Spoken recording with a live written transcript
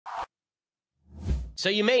So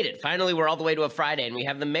you made it. Finally, we're all the way to a Friday, and we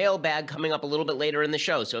have the mailbag coming up a little bit later in the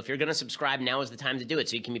show. So if you're going to subscribe, now is the time to do it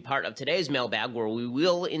so you can be part of today's mailbag, where we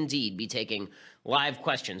will indeed be taking live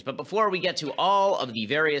questions. But before we get to all of the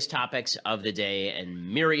various topics of the day,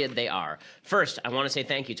 and myriad they are, first, I want to say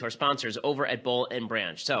thank you to our sponsors over at Boll and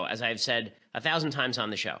Branch. So as I've said 1,000 times on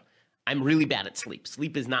the show, I'm really bad at sleep.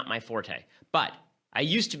 Sleep is not my forte, but I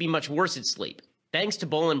used to be much worse at sleep. Thanks to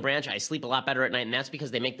Boll and Branch, I sleep a lot better at night, and that's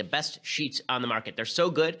because they make the best sheets on the market. They're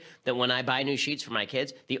so good that when I buy new sheets for my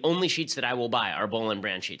kids, the only sheets that I will buy are Boll and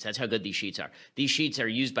Branch sheets. That's how good these sheets are. These sheets are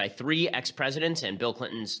used by 3 ex-presidents and Bill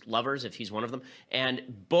Clinton's lovers, if he's one of them. And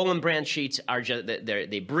Boll and Branch sheets are just,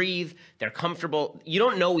 they breathe, they're comfortable. You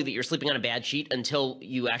don't know that you're sleeping on a bad sheet until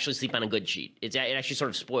you actually sleep on a good sheet. It actually sort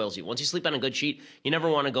of spoils you. Once you sleep on a good sheet, you never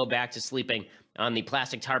want to go back to sleeping on the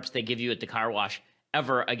plastic tarps they give you at the car wash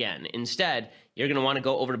ever again. Instead, you're going to want to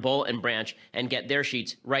go over to Boll and Branch and get their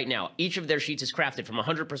sheets right now. Each of their sheets is crafted from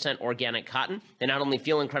 100% organic cotton. They not only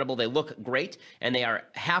feel incredible, they look great, and they are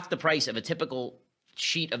half the price of a typical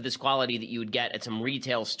sheet of this quality that you would get at some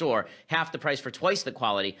retail store, half the price for twice the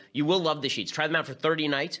quality. You will love the sheets. Try them out for 30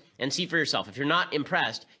 nights and see for yourself. If you're not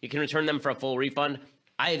impressed, you can return them for a full refund.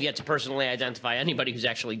 I have yet to personally identify anybody who's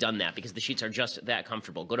actually done that because the sheets are just that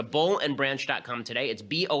comfortable. Go to bollandbranch.com today. It's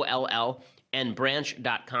BOLL and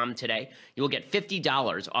branch.com today. You will get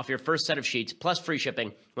 $50 off your first set of sheets plus free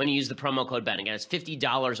shipping when you use the promo code Ben. Again, it's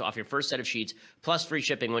 $50 off your first set of sheets plus free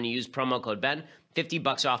shipping when you use promo code Ben.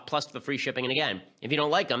 $50 off plus the free shipping. And again, if you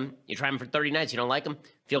don't like them, you try them for 30 nights, you don't like them,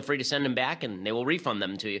 feel free to send them back and they will refund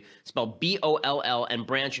them to you. Spell BOLL and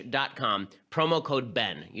branch.com, promo code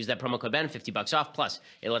Ben. Use that promo code Ben, $50 off, plus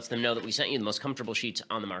it lets them know that we sent you the most comfortable sheets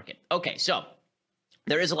on the market. Okay, so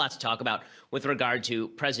there is a lot to talk about with regard to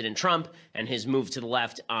President Trump and his move to the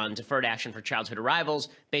left on deferred action for childhood arrivals,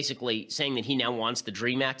 basically saying that he now wants the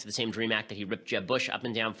DREAM Act, the same DREAM Act that he ripped Jeb Bush up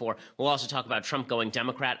and down for. We'll also talk about Trump going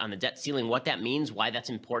Democrat on the debt ceiling, what that means, why that's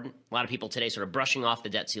important. A lot of people today sort of brushing off the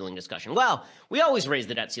debt ceiling discussion. Well, we always raise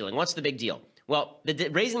the debt ceiling. What's the big deal? Well,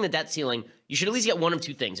 raising the debt ceiling, you should at least get one of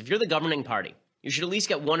two things. If you're the governing party, you should at least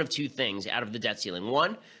get one of two things out of the debt ceiling.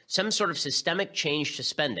 One, some sort of systemic change to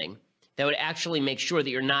spending that would actually make sure that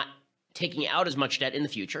you're not taking out as much debt in the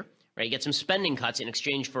future, right? You get some spending cuts in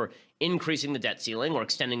exchange for increasing the debt ceiling or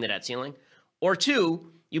extending the debt ceiling. Or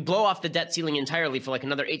two, you blow off the debt ceiling entirely for like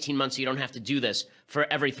another 18 months so you don't have to do this for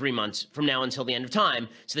every 3 months from now until the end of time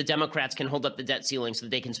so the Democrats can hold up the debt ceiling so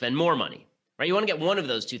that they can spend more money, right? You want to get one of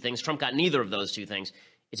those two things. Trump got neither of those two things.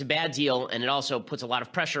 It's a bad deal, and it also puts a lot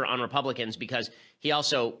of pressure on Republicans because he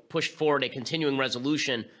also pushed forward a continuing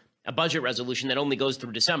resolution, a budget resolution that only goes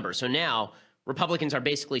through December. So now Republicans are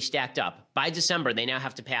basically stacked up. By December, they now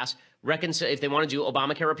have to pass if they want to do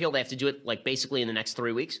Obamacare repeal, they have to do it like basically in the next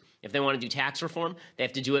 3 weeks. If they want to do tax reform, they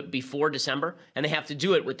have to do it before December, and they have to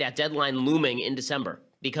do it with that deadline looming in December.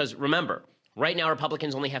 Because remember, right now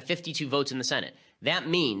Republicans only have 52 votes in the Senate. That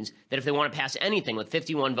means that if they want to pass anything with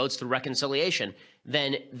 51 votes through reconciliation,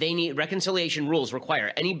 then they need reconciliation rules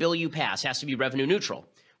require any bill you pass has to be revenue neutral.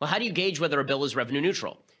 Well, how do you gauge whether a bill is revenue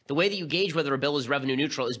neutral? The way that you gauge whether a bill is revenue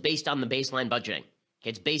neutral is based on the baseline budgeting. Okay,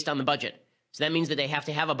 it's based on the budget. So that means that they have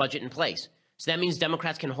to have a budget in place. So that means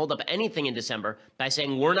Democrats can hold up anything in December by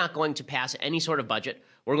saying, we're not going to pass any sort of budget.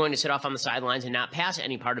 We're going to sit off on the sidelines and not pass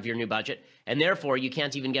any part of your new budget. And therefore, you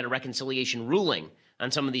can't even get a reconciliation ruling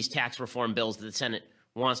on some of these tax reform bills that the Senate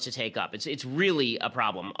wants to take up. It's really a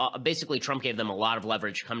problem. Basically, Trump gave them a lot of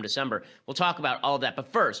leverage come December. We'll talk about all of that.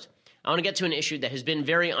 But first, I want to get to an issue that has been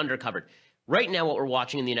very undercovered. Right now, what we're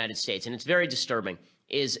watching in the United States, and it's very disturbing,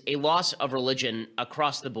 is a loss of religion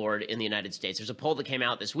across the board in the United States. There's a poll that came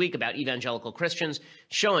out this week about evangelical Christians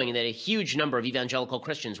showing that a huge number of evangelical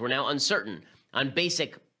Christians were now uncertain on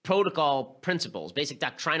basic protocol principles, basic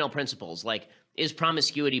doctrinal principles, like, is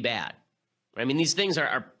promiscuity bad? I mean, these things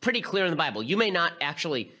are pretty clear in the Bible. You may not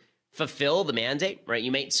actually fulfill the mandate, right?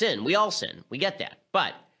 You may sin. We all sin. We get that.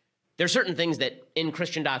 But there are certain things that in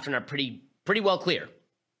Christian doctrine are pretty well clear.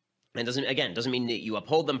 And doesn't mean that you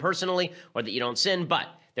uphold them personally or that you don't sin, but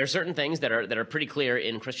there are certain things that are pretty clear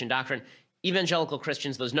in Christian doctrine. Evangelical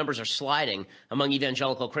Christians, those numbers are sliding among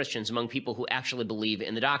evangelical Christians, among people who actually believe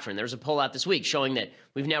in the doctrine. There's a poll out this week showing that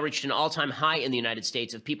we've now reached an all-time high in the United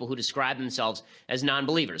States of people who describe themselves as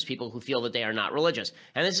non-believers, people who feel that they are not religious.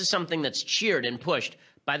 And this is something that's cheered and pushed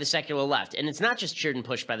by the secular left. And it's not just cheered and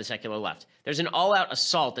pushed by the secular left. There's an all-out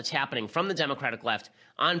assault that's happening from the Democratic left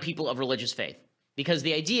on people of religious faith. Because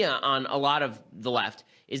the idea on a lot of the left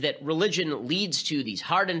is that religion leads to these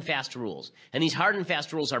hard and fast rules. And these hard and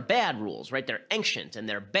fast rules are bad rules, right? They're ancient and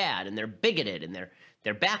they're bad and they're bigoted and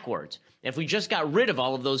they're backwards. And if we just got rid of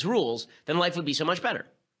all of those rules, then life would be so much better.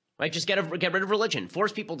 right? Just get rid of religion.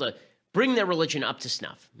 Force people to bring their religion up to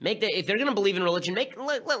snuff. If they're going to believe in religion,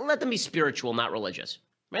 let them be spiritual, not religious.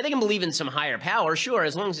 Right? They can believe in some higher power, sure,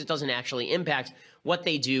 as long as it doesn't actually impact what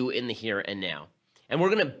they do in the here and now. And we're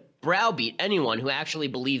going to browbeat anyone who actually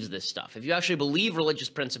believes this stuff. If you actually believe religious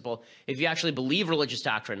principle, if you actually believe religious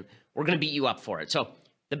doctrine, we're going to beat you up for it. So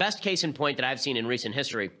the best case in point that I've seen in recent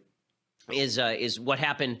history is what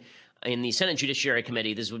happened in the Senate Judiciary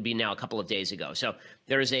Committee. This would be now a couple of days ago. So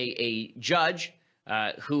there is a judge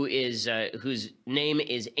whose name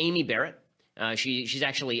is Amy Barrett. She's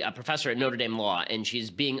actually a professor at Notre Dame Law, and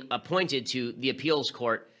she's being appointed to the appeals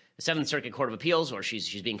court, the Seventh Circuit Court of Appeals, or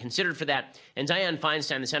she's being considered for that. And Dianne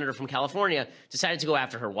Feinstein, the senator from California, decided to go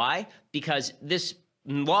after her. Why? Because this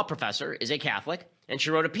law professor is a Catholic, and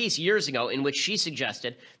she wrote a piece years ago in which she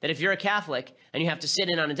suggested that if you're a Catholic and you have to sit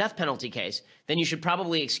in on a death penalty case, then you should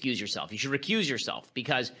probably excuse yourself. You should recuse yourself,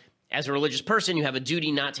 because as a religious person, you have a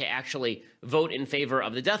duty not to actually vote in favor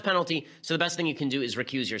of the death penalty, so the best thing you can do is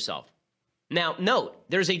recuse yourself. Now, note,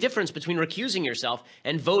 there's a difference between recusing yourself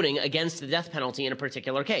and voting against the death penalty in a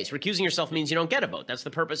particular case. Recusing yourself means you don't get a vote. That's the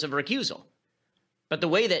purpose of recusal. But the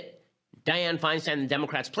way that Dianne Feinstein and the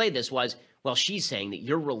Democrats played this was, well, she's saying that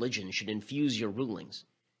your religion should infuse your rulings.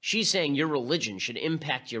 She's saying your religion should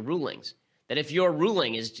impact your rulings. That if your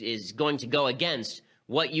ruling is going to go against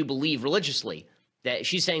what you believe religiously, that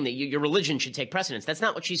she's saying that your religion should take precedence. That's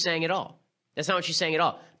not what she's saying at all. That's not what she's saying at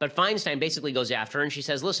all. But Feinstein basically goes after her and she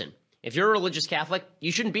says, listen, if you're a religious Catholic,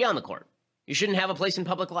 you shouldn't be on the court. You shouldn't have a place in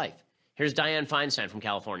public life. Here's Dianne Feinstein from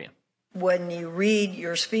California. When you read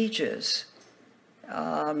your speeches,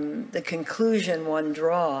 the conclusion one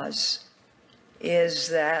draws is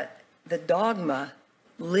that the dogma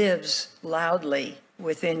lives loudly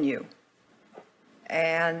within you.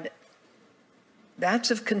 And that's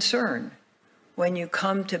of concern when you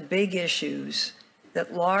come to big issues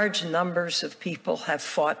that large numbers of people have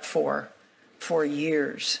fought for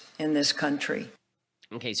years in this country.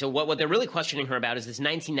 Okay, so what they're really questioning her about is this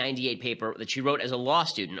 1998 paper that she wrote as a law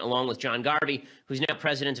student, along with John Garvey, who's now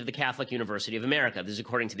president of the Catholic University of America. This is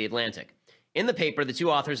according to The Atlantic. In the paper, the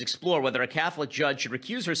two authors explore whether a Catholic judge should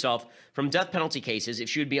recuse herself from death penalty cases if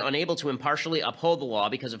she would be unable to impartially uphold the law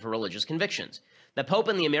because of her religious convictions. The Pope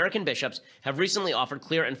and the American bishops have recently offered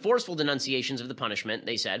clear and forceful denunciations of the punishment,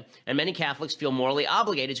 they said, and many Catholics feel morally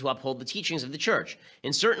obligated to uphold the teachings of the Church.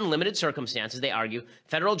 In certain limited circumstances, they argue,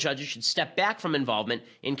 federal judges should step back from involvement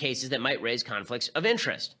in cases that might raise conflicts of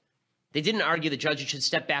interest. They didn't argue that judges should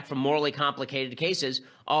step back from morally complicated cases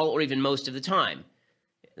all or even most of the time.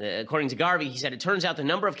 According to Garvey, he said, it turns out the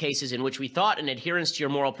number of cases in which we thought an adherence to your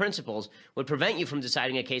moral principles would prevent you from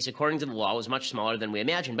deciding a case according to the law was much smaller than we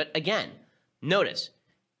imagined. But again, notice,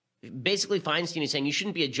 basically Feinstein is saying you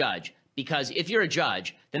shouldn't be a judge because if you're a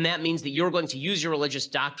judge, then that means that you're going to use your religious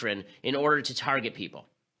doctrine in order to target people.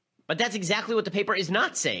 But that's exactly what the paper is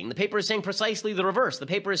not saying. The paper is saying precisely the reverse. The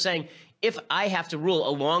paper is saying if I have to rule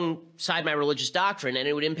alongside my religious doctrine and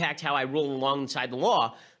it would impact how I rule alongside the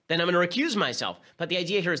law, then I'm going to recuse myself. But the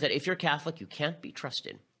idea here is that if you're Catholic, you can't be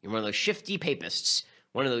trusted. You're one of those shifty papists,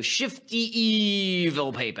 one of those shifty,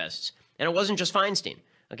 evil papists. And it wasn't just Feinstein.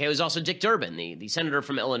 Okay, it was also Dick Durbin, the senator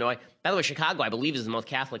from Illinois. By the way, Chicago, I believe, is the most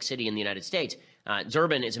Catholic city in the United States.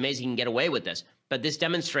 Durbin is amazing he can get away with this. But this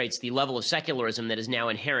demonstrates the level of secularism that is now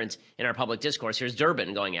inherent in our public discourse. Here's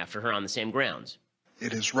Durbin going after her on the same grounds.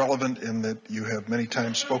 It is relevant in that you have many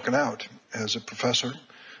times spoken out as a professor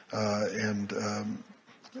and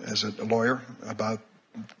as a lawyer about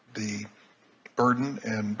the burden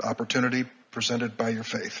and opportunity presented by your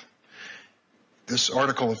faith. This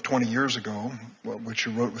article of 20 years ago, which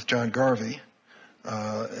you wrote with John Garvey,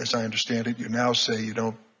 as I understand it, you now say you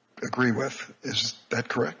don't agree with. Is that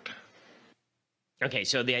correct? Okay,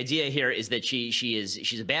 so the idea here is that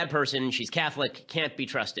she's a bad person, she's Catholic, can't be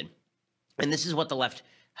trusted. And this is what the left,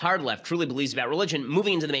 hard left, truly believes about religion,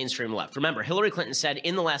 moving into the mainstream left. Remember, Hillary Clinton said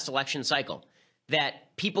in the last election cycle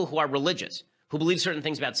that people who are religious, who believe certain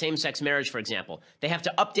things about same-sex marriage, for example, they have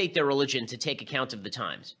to update their religion to take account of the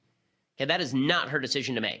times. Okay, that is not her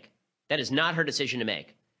decision to make. That is not her decision to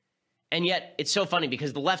make. And yet, it's so funny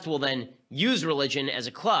because the left will then use religion as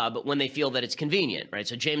a club when they feel that it's convenient, right?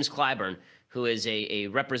 So James Clyburn, who is a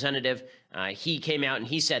representative, he came out and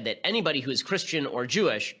he said that anybody who is Christian or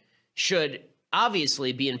Jewish should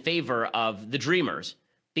obviously be in favor of the Dreamers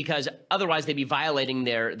because otherwise they'd be violating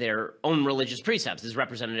their own religious precepts. This is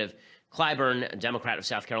Representative Clyburn, a Democrat of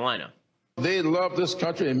South Carolina. They love this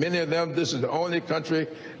country, and many of them, this is the only country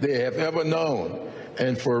they have ever known.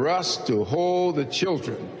 And for us to hold the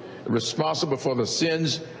children responsible for the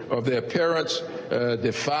sins of their parents,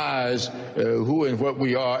 defies who and what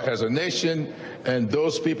we are as a nation, and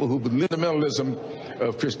those people who believe in the fundamentalism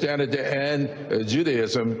of Christianity and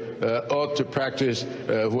Judaism ought to practice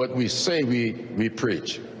what we say we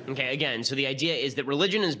preach. Okay, again, so the idea is that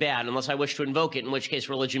religion is bad unless I wish to invoke it, in which case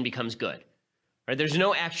religion becomes good. Right? There's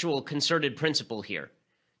no actual concerted principle here.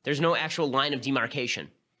 There's no actual line of demarcation.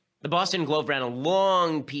 The Boston Globe ran a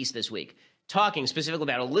long piece this week talking specifically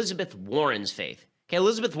about Elizabeth Warren's faith. Okay,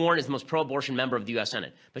 Elizabeth Warren is the most pro-abortion member of the U.S.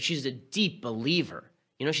 Senate, but she's a deep believer.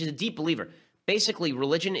 You know, she's a deep believer. Basically,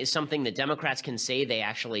 religion is something that Democrats can say they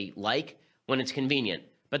actually like when it's convenient.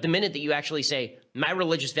 But the minute that you actually say, my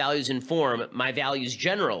religious values inform my values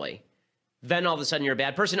generally, then all of a sudden you're a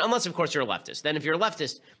bad person, unless, of course, you're a leftist. Then if you're a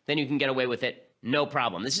leftist, then you can get away with it, no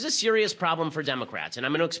problem. This is a serious problem for Democrats, and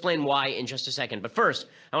I'm going to explain why in just a second. But first,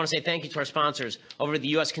 I want to say thank you to our sponsors over at the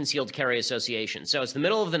U.S. Concealed Carry Association. So it's the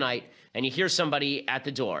middle of the night, and you hear somebody at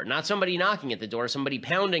the door. Not somebody knocking at the door, somebody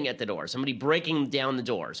pounding at the door, somebody breaking down the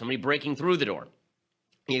door, somebody breaking through the door.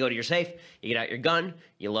 You go to your safe, you get out your gun,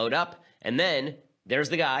 you load up, and then there's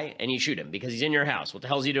the guy, and you shoot him because he's in your house. What the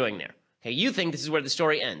hell is he doing there? Okay, you think this is where the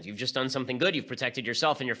story ends. You've just done something good. You've protected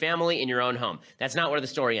yourself and your family in your own home. That's not where the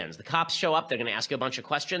story ends. The cops show up. They're going to ask you a bunch of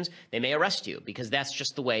questions. They may arrest you because that's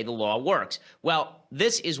just the way the law works. Well,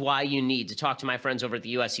 this is why you need to talk to my friends over at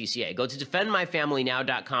the USCCA. Go to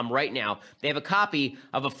defendmyfamilynow.com right now. They have a copy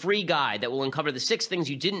of a free guide that will uncover the 6 things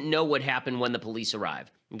you didn't know would happen when the police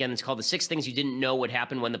arrive. Again, it's called the 6 things you didn't know would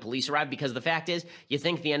happen when the police arrived, because the fact is, you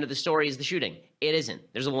think the end of the story is the shooting. It isn't.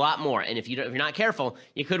 There's a lot more. And if you're not careful,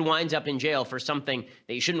 you could wind up in jail for something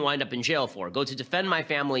that you shouldn't wind up in jail for. Go to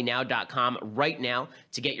defendmyfamilynow.com right now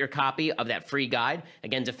to get your copy of that free guide.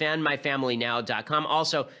 Again, defendmyfamilynow.com.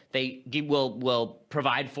 Also, they will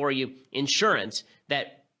provide for you insurance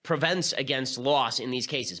that prevents against loss in these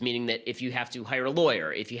cases, meaning that if you have to hire a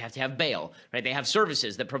lawyer, if you have to have bail, right? They have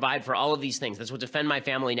services that provide for all of these things. That's what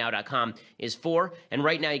defendmyfamilynow.com is for. And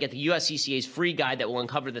right now you get the USCCA's free guide that will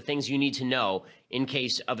uncover the things you need to know in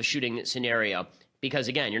case of a shooting scenario. Because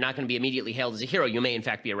again, you're not going to be immediately hailed as a hero. You may in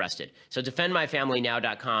fact be arrested. So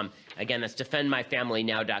defendmyfamilynow.com. Again, that's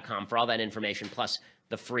defendmyfamilynow.com for all that information, plus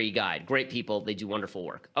the free guide. Great people. They do wonderful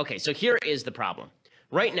work. Okay, so here is the problem.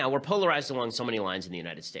 Right now, we're polarized along so many lines in the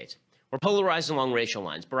United States. We're polarized along racial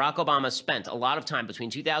lines. Barack Obama spent a lot of time between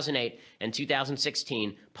 2008 and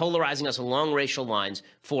 2016 polarizing us along racial lines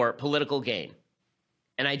for political gain.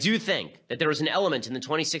 And I do think that there was an element in the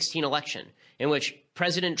 2016 election in which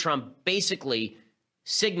President Trump basically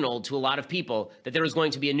signaled to a lot of people that there was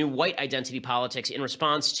going to be a new white identity politics in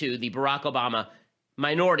response to the Barack Obama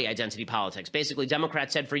minority identity politics. Basically,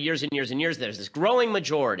 Democrats said for years and years and years, there's this growing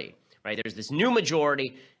majority. Right, there's this new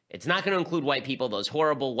majority. It's not going to include white people, those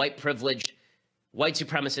horrible, white privileged, white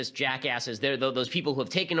supremacist jackasses. They're those people who have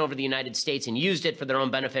taken over the United States and used it for their own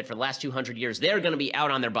benefit for the last 200 years. They're going to be out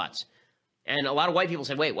on their butts. And a lot of white people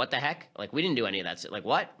said, wait, what the heck? Like, we didn't do any of that. Like,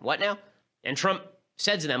 what? What now? And Trump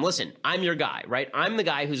said to them, listen, I'm your guy, right? I'm the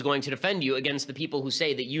guy who's going to defend you against the people who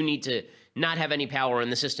say that you need to not have any power in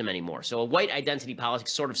the system anymore. So a white identity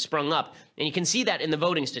politics sort of sprung up. And you can see that in the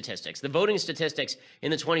voting statistics. The voting statistics in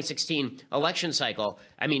the 2016 election cycle,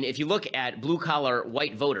 I mean, if you look at blue-collar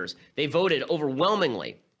white voters, they voted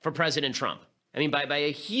overwhelmingly for President Trump. I mean, by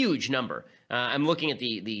a huge number. I'm looking at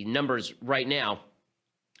the numbers right now.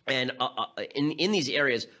 And in these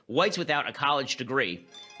areas, whites without a college degree,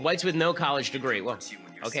 whites with no college degree, well,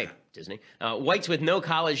 okay, Disney, whites with no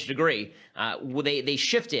college degree, they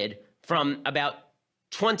shifted from about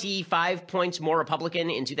 25 points more Republican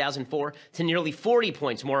in 2004 to nearly 40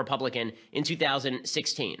 points more Republican in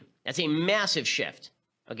 2016. That's a massive shift.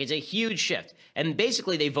 Okay, it's a huge shift. And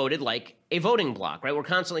basically they voted like a voting bloc, right? We're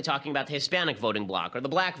constantly talking about the Hispanic voting bloc or the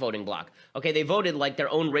black voting bloc. Okay, they voted like their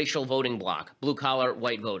own racial voting bloc, blue-collar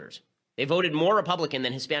white voters. They voted more Republican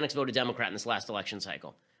than Hispanics voted Democrat in this last election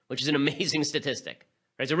cycle, which is an amazing statistic.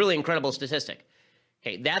 Right? It's a really incredible statistic.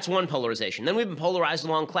 Okay, that's one polarization. Then we've been polarized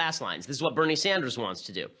along class lines. This is what Bernie Sanders wants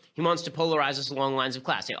to do. He wants to polarize us along lines of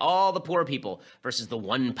class. Say all the poor people versus the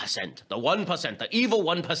 1%, the 1%, the evil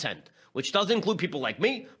 1%, which does include people like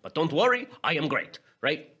me, but don't worry, I am great,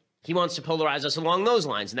 right? He wants to polarize us along those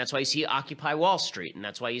lines, and that's why you see Occupy Wall Street, and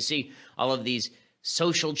that's why you see all of these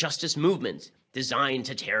social justice movements designed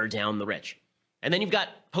to tear down the rich. And then you've got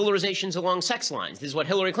polarizations along sex lines. This is what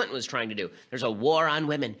Hillary Clinton was trying to do. There's a war on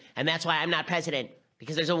women, and that's why I'm not president,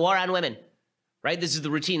 because there's a war on women, right? This is the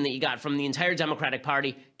routine that you got from the entire Democratic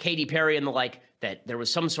Party, Katy Perry and the like, that there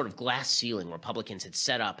was some sort of glass ceiling Republicans had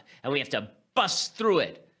set up, and we have to bust through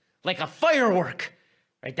it like a firework,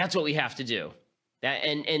 right? That's what we have to do.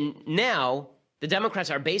 And now the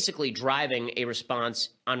Democrats are basically driving a response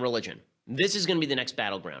on religion. This is going to be the next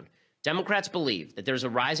battleground. Democrats believe that there's a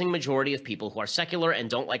rising majority of people who are secular and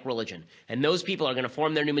don't like religion, and those people are going to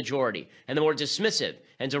form their new majority. And the more dismissive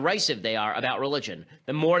and derisive they are about religion,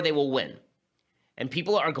 the more they will win. And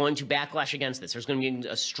people are going to backlash against this. There's going to be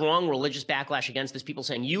a strong religious backlash against this, people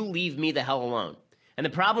saying, you leave me the hell alone. And the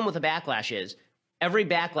problem with a backlash is every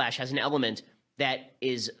backlash has an element that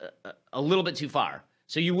is a little bit too far.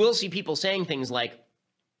 So you will see people saying things like,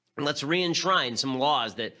 let's re-enshrine some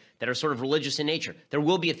laws that are sort of religious in nature. There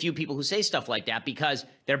will be a few people who say stuff like that because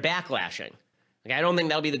they're backlashing. Like, I don't think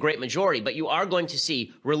that'll be the great majority, but you are going to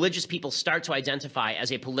see religious people start to identify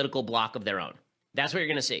as a political bloc of their own. That's what you're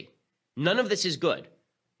going to see. None of this is good,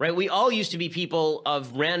 right? We all used to be people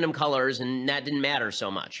of random colors, and that didn't matter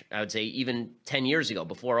so much. I would say even 10 years ago,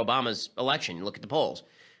 before Obama's election, you look at the polls.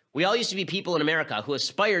 We all used to be people in America who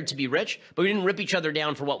aspired to be rich, but we didn't rip each other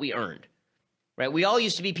down for what we earned. Right? We all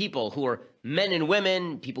used to be people who were men and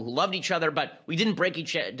women, people who loved each other, but we didn't break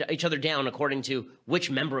each other down according to which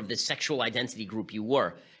member of this sexual identity group you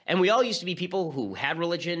were. And we all used to be people who had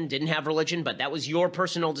religion, didn't have religion, but that was your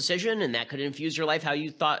personal decision, and that could infuse your life how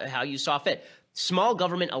you saw fit. Small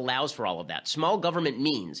government allows for all of that. Small government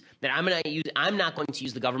means that I'm not going to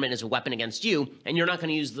use the government as a weapon against you, and you're not going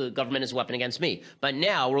to use the government as a weapon against me. But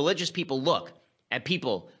now religious people look at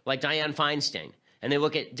people like Dianne Feinstein, and they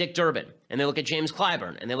look at Dick Durbin, and they look at James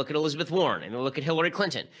Clyburn, and they look at Elizabeth Warren, and they look at Hillary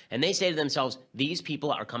Clinton, and they say to themselves, these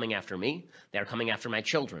people are coming after me. They're coming after my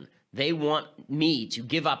children. They want me to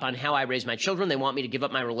give up on how I raise my children. They want me to give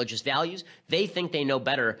up my religious values. They think they know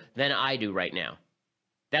better than I do right now.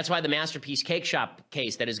 That's why the Masterpiece Cake Shop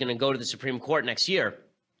case that is going to go to the Supreme Court next year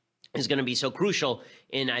is going to be so crucial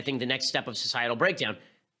in, I think, the next step of societal breakdown.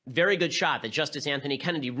 Very good shot that Justice Anthony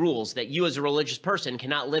Kennedy rules that you as a religious person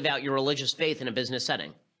cannot live out your religious faith in a business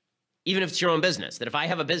setting, even if it's your own business. That if I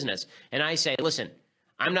have a business and I say, listen,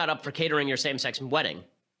 I'm not up for catering your same-sex wedding.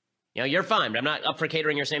 You know, you're fine, but I'm not up for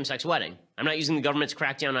catering your same-sex wedding. I'm not using the government to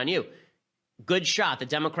crack down on you. Good shot that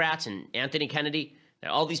Democrats and Anthony Kennedy, that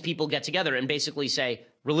all these people get together and basically say,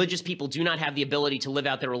 religious people do not have the ability to live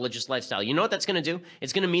out their religious lifestyle. You know what that's going to do?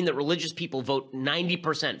 It's going to mean that religious people vote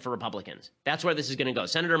 90% for Republicans. That's where this is going to go.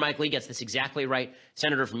 Senator Mike Lee gets this exactly right.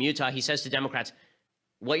 Senator from Utah, he says to Democrats,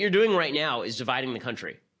 what you're doing right now is dividing the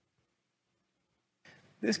country.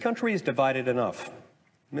 This country is divided enough.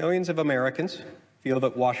 Millions of Americans feel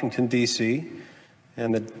that Washington, D.C.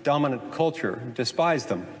 and the dominant culture despise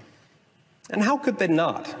them. And how could they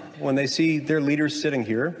not when they see their leaders sitting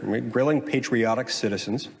here grilling patriotic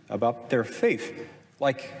citizens about their faith,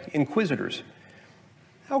 like inquisitors?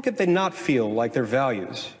 How could they not feel like their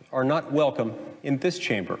values are not welcome in this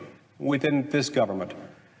chamber, within this government?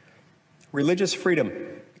 Religious freedom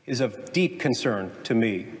is of deep concern to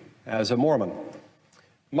me as a Mormon.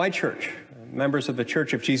 My church, members of the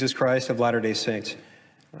Church of Jesus Christ of Latter-day Saints,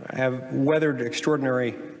 have weathered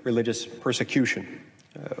extraordinary religious persecution.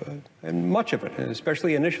 And much of it,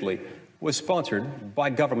 especially initially, was sponsored by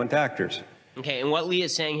government actors. Okay, and what Lee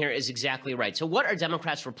is saying here is exactly right. So what are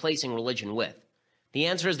Democrats replacing religion with? The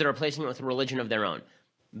answer is they're replacing it with a religion of their own.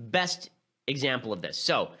 Best example of this.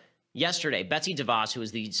 So yesterday, Betsy DeVos, who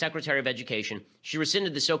is the Secretary of Education, she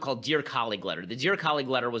rescinded the so-called Dear Colleague letter. The Dear Colleague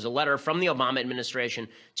letter was a letter from the Obama administration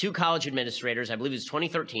to college administrators, I believe it was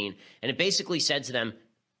 2013, and it basically said to them,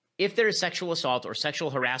 if there is sexual assault or sexual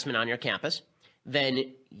harassment on your campus,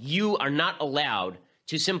 then you are not allowed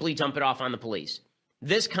to simply dump it off on the police.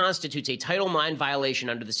 This constitutes a Title IX violation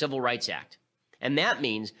under the Civil Rights Act. And that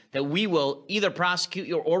means that we will either prosecute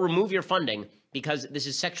you or remove your funding because this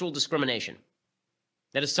is sexual discrimination.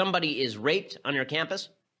 That if somebody is raped on your campus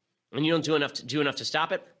and you don't do enough to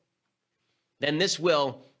stop it, then this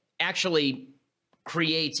will actually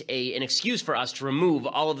create an excuse for us to remove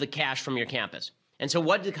all of the cash from your campus. And so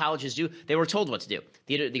what did colleges do? They were told what to do.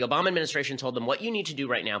 The Obama administration told them what you need to do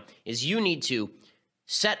right now is you need to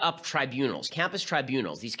set up tribunals, campus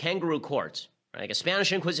tribunals, these kangaroo courts, right? Like a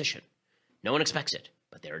Spanish Inquisition. No one expects it,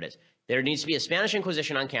 but there it is. There needs to be a Spanish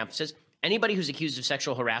Inquisition on campuses. Anybody who's accused of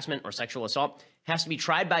sexual harassment or sexual assault has to be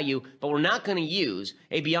tried by you, but we're not going to use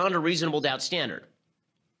a beyond a reasonable doubt standard.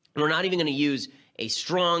 We're not even going to use a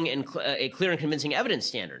strong and a clear and convincing evidence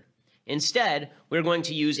standard. Instead, we're going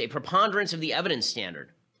to use a preponderance of the evidence standard.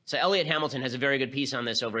 So Elliot Hamilton has a very good piece on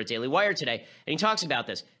this over at Daily Wire today, and he talks about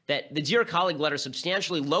this, that the Dear Colleague letter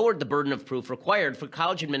substantially lowered the burden of proof required for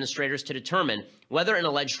college administrators to determine whether an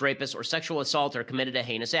alleged rapist or sexual assaulter committed a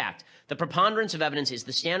heinous act. The preponderance of evidence is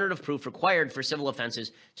the standard of proof required for civil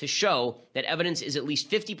offenses to show that evidence is at least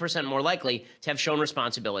 50% more likely to have shown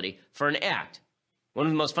responsibility for an act. One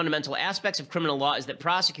of the most fundamental aspects of criminal law is that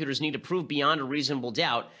prosecutors need to prove beyond a reasonable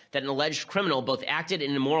doubt that an alleged criminal both acted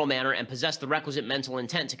in an immoral manner and possessed the requisite mental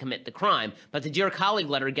intent to commit the crime. But the Dear Colleague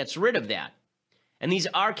letter gets rid of that. And these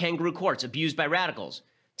are kangaroo courts abused by radicals.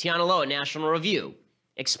 Tiana Lowe at National Review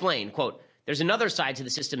explained, quote, "There's another side to the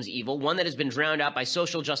system's evil, one that has been drowned out by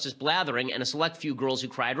social justice blathering and a select few girls who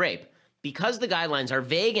cried rape. Because the guidelines are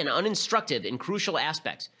vague and uninstructive in crucial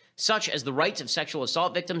aspects, such as the rights of sexual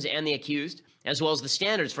assault victims and the accused, as well as the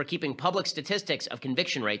standards for keeping public statistics of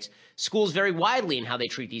conviction rates, schools vary widely in how they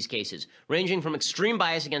treat these cases, ranging from extreme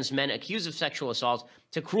bias against men accused of sexual assault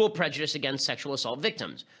to cruel prejudice against sexual assault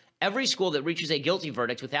victims. Every school that reaches a guilty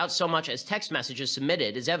verdict without so much as text messages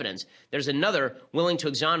submitted as evidence, there's another willing to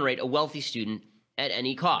exonerate a wealthy student at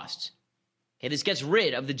any cost." Okay, this gets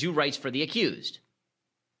rid of the due rights for the accused.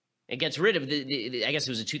 It gets rid of I guess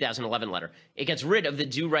it was a 2011 letter. It gets rid of the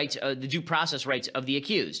due process rights of the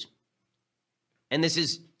accused. And this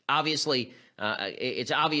is obviously,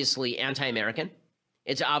 it's obviously anti-American.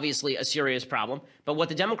 It's obviously a serious problem. But what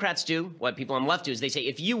the Democrats do, what people on the left do, is they say,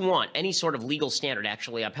 if you want any sort of legal standard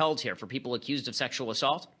actually upheld here for people accused of sexual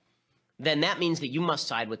assault, then that means that you must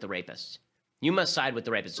side with the rapists. You must side with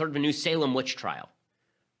the rapists. Sort of a new Salem witch trial,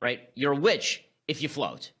 right? You're a witch if you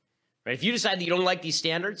float, right? If you decide that you don't like these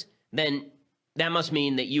standards, then that must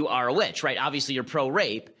mean that you are a witch, right? Obviously, you're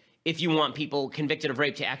pro-rape if you want people convicted of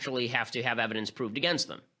rape to actually have to have evidence proved against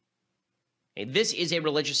them. Okay, this is a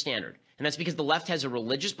religious standard, and that's because the left has a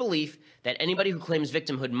religious belief that anybody who claims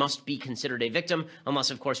victimhood must be considered a victim, unless,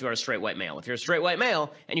 of course, you are a straight white male. If you're a straight white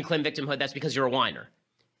male and you claim victimhood, that's because you're a whiner.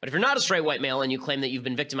 But if you're not a straight white male and you claim that you've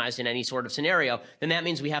been victimized in any sort of scenario, then that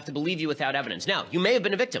means we have to believe you without evidence. Now, you may have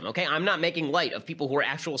been a victim, okay? I'm not making light of people who are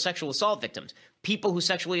actual sexual assault victims. People who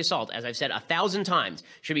sexually assault, as I've said 1,000 times,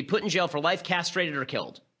 should be put in jail for life, castrated, or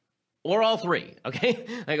killed. Or all three, okay?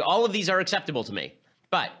 Like, all of these are acceptable to me.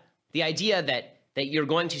 But the idea that you're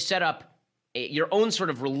going to set up your own sort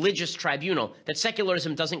of religious tribunal, that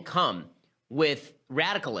secularism doesn't come with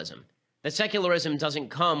radicalism, that secularism doesn't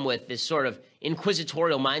come with this sort of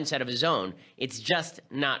inquisitorial mindset of his own, it's just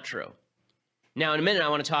not true. Now, in a minute, I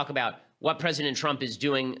want to talk about what President Trump is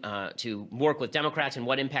doing to work with Democrats and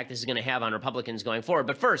what impact this is going to have on Republicans going forward.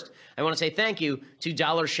 But first, I want to say thank you to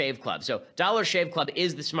Dollar Shave Club. So Dollar Shave Club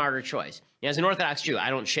is the smarter choice. Now, as an Orthodox Jew,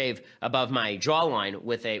 I don't shave above my jawline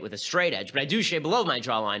with a straight edge, but I do shave below my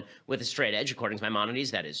jawline with a straight edge. According to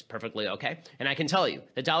Maimonides, that is perfectly okay. And I can tell you,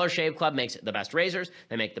 the Dollar Shave Club makes the best razors.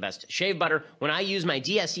 They make the best shave butter. When I use my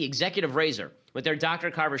DSC Executive Razor with their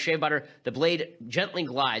Dr. Carver shave butter, the blade gently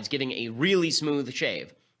glides, giving a really smooth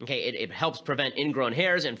shave. Okay, it helps prevent ingrown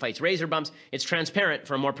hairs and fights razor bumps. It's transparent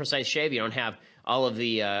for a more precise shave. You don't have all of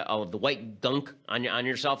the white gunk on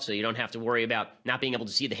yourself, so you don't have to worry about not being able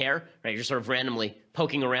to see the hair. Right, you're sort of randomly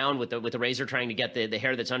poking around with the razor trying to get the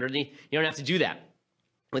hair that's underneath. You don't have to do that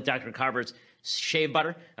with Dr. Carver's shave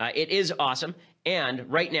butter. It is awesome.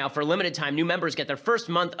 And right now, for a limited time, new members get their first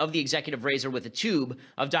month of the Executive Razor with a tube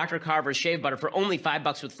of Dr. Carver's shave butter for only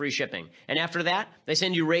 $5 with free shipping. And after that, they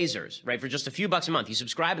send you razors, right, for just a few bucks a month. You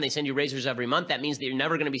subscribe and they send you razors every month. That means that you're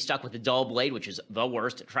never going to be stuck with a dull blade, which is the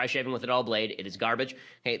worst. Try shaving with a dull blade. It is garbage.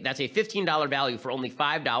 Okay, that's a $15 value for only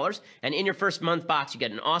 $5. And in your first month box, you get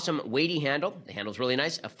an awesome weighty handle. The handle's really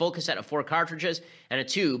nice. A full cassette of 4 cartridges and a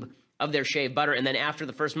tube of their shave butter. And then after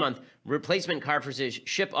the first month, replacement cartridges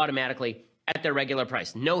ship automatically at their regular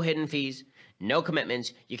price. No hidden fees, no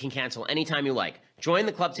commitments. You can cancel anytime you like. Join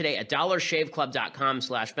the club today at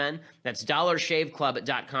dollarshaveclub.com/Ben. That's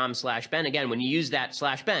dollarshaveclub.com/Ben. Again, when you use that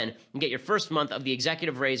 /Ben, you get your first month of the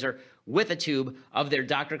Executive Razor with a tube of their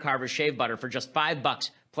Dr. Carver shave butter for just $5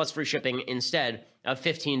 plus free shipping instead of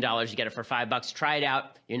 $15. You get it for $5. Try it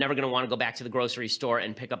out. You're never going to want to go back to the grocery store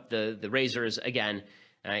and pick up the razors again.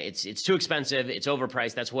 It's too expensive. It's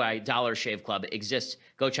overpriced. That's why Dollar Shave Club exists.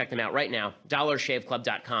 Go check them out right now.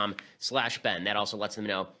 dollarshaveclub.com/Ben. That also lets them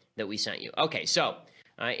know that we sent you. Okay, so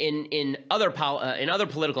in other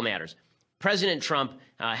political matters, President Trump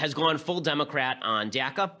has gone full Democrat on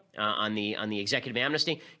DACA, on the executive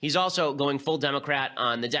amnesty. He's also going full Democrat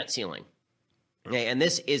on the debt ceiling. Okay, and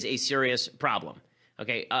this is a serious problem.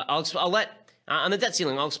 Okay, I'll let. On the debt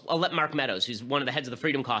ceiling, I'll let Mark Meadows, who's one of the heads of the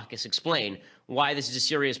Freedom Caucus, explain why this is a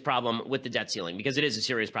serious problem with the debt ceiling, because it is a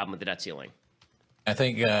serious problem with the debt ceiling. I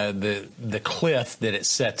think the cliff that it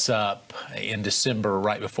sets up in December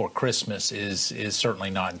right before Christmas is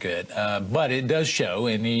certainly not good. But it does show,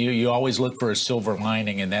 and you always look for a silver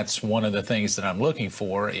lining, and that's one of the things that I'm looking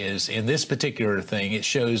for is in this particular thing, it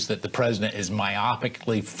shows that the president is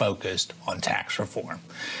myopically focused on tax reform.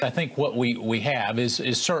 I think what we have is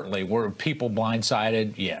certainly were people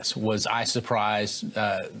blindsided? Yes. Was I surprised?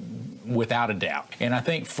 without a doubt. And I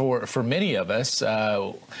think for many of us,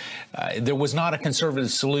 there was not a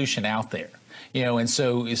conservative solution out there. You know, and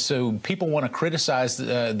so people want to criticize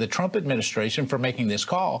the Trump administration for making this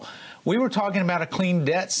call. We were talking about a clean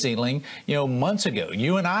debt ceiling, you know, months ago.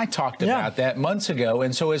 You and I talked about that months ago.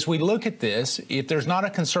 And so as we look at this, if there's not a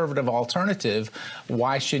conservative alternative,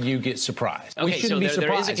 why should you get surprised? Okay, we shouldn't be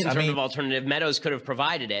surprised. There is a conservative alternative. Meadows could have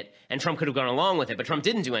provided it, and Trump could have gone along with it, but Trump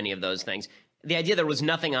didn't do any of those things. The idea there was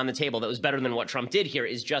nothing on the table that was better than what Trump did here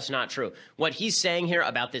is just not true. What he's saying here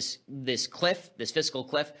about this cliff, this fiscal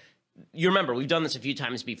cliff, you remember, we've done this a few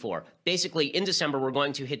times before. Basically, in December, we're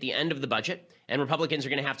going to hit the end of the budget, and Republicans are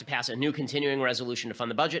going to have to pass a new continuing resolution to fund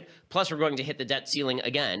the budget. Plus, we're going to hit the debt ceiling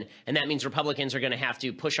again, and that means Republicans are going to have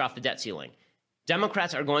to push off the debt ceiling.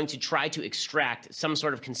 Democrats are going to try to extract some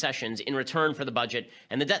sort of concessions in return for the budget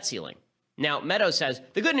and the debt ceiling. Now, Meadows says,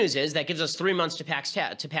 the good news is that gives us 3 months to pass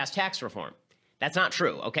tax reform. That's not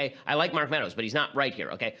true, okay? I like Mark Meadows, but he's not right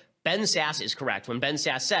here, okay? Ben Sasse is correct when Ben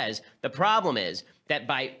Sasse says the problem is that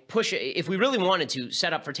if we really wanted to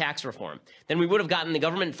set up for tax reform, then we would have gotten the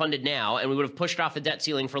government funded now and we would have pushed off the debt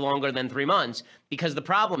ceiling for longer than 3 months, because the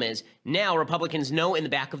problem is now Republicans know in the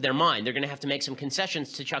back of their mind they're going to have to make some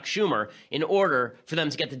concessions to Chuck Schumer in order for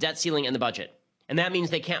them to get the debt ceiling and the budget. And that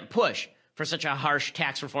means they can't push for such a harsh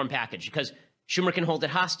tax reform package because Schumer can hold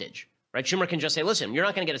it hostage. Right? Schumer can just say, listen, you're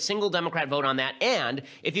not going to get a single Democrat vote on that. And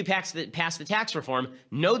if you pass the tax reform,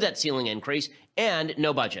 no debt ceiling increase and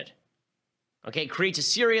no budget. Okay, creates a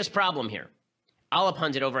serious problem here. Allah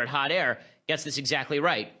Pundit over at Hot Air gets this exactly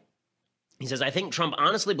right. He says, I think Trump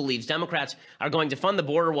honestly believes Democrats are going to fund the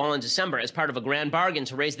border wall in December as part of a grand bargain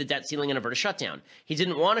to raise the debt ceiling and avert a shutdown. He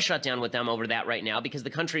didn't want to shut down with them over that right now because the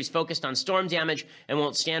country's focused on storm damage and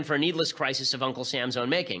won't stand for a needless crisis of Uncle Sam's own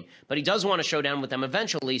making. But he does want to show down with them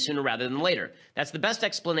eventually, sooner rather than later. That's the best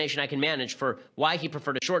explanation I can manage for why he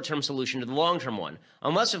preferred a short-term solution to the long-term one.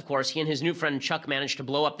 Unless, of course, he and his new friend Chuck managed to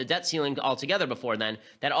blow up the debt ceiling altogether before then.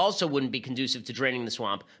 That also wouldn't be conducive to draining the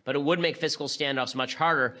swamp, but it would make fiscal standoffs much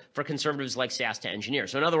harder for conservatives like Sasse to engineer.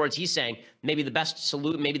 So in other words, he's saying maybe the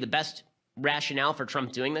best rationale for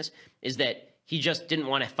Trump doing this is that he just didn't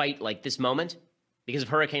want to fight like this moment because of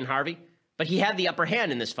Hurricane Harvey. But he had the upper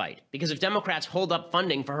hand in this fight because if Democrats hold up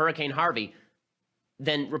funding for Hurricane Harvey,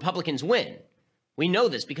 then Republicans win. We know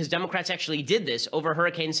this because Democrats actually did this over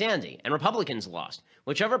Hurricane Sandy and Republicans lost.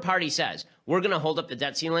 Whichever party says we're going to hold up the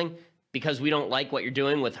debt ceiling because we don't like what you're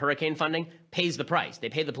doing with hurricane funding, pays the price. They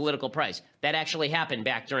pay the political price. That actually happened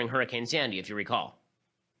back during Hurricane Sandy, if you recall.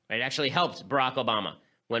 It actually helped Barack Obama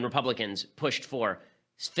when Republicans pushed for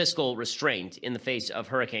fiscal restraint in the face of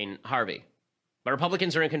Hurricane Harvey. But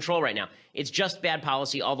Republicans are in control right now. It's just bad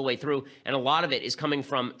policy all the way through, and a lot of it is coming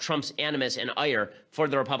from Trump's animus and ire for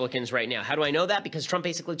the Republicans right now. How do I know that? Because Trump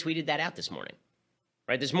basically tweeted that out this morning.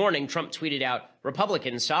 Right? This morning, Trump tweeted out,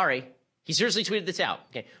 Republicans, sorry. He seriously tweeted this out.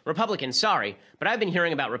 Okay, Republicans, sorry, but I've been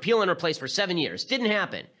hearing about repeal and replace for 7 years. Didn't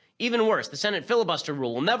happen. Even worse, the Senate filibuster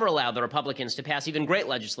rule will never allow the Republicans to pass even great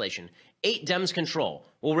legislation. 8 Dems control.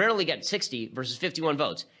 We'll rarely get 60 versus 51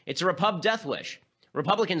 votes. It's a Repub death wish.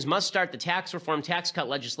 Republicans must start the tax reform tax cut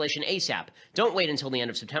legislation ASAP. Don't wait until the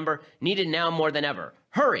end of September. Needed now more than ever.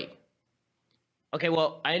 Hurry. Okay,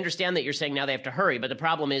 well, I understand that you're saying now they have to hurry, but the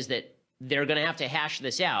problem is that they're going to have to hash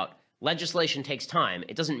this out. Legislation takes time.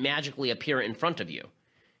 It doesn't magically appear in front of you.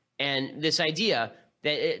 And this idea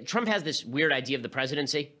that Trump has this weird idea of the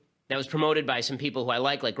presidency that was promoted by some people who I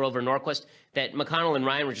like Grover Norquist, that McConnell and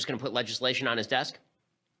Ryan were just going to put legislation on his desk.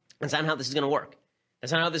 That's not how this is going to work.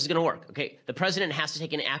 That's not how this is going to work. Okay, the president has to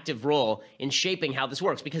take an active role in shaping how this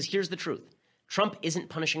works, because here's the truth. Trump isn't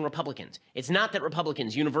punishing Republicans. It's not that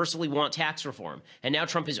Republicans universally want tax reform, and now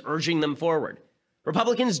Trump is urging them forward.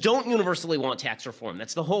 Republicans don't universally want tax reform.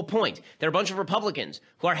 That's the whole point. There are a bunch of Republicans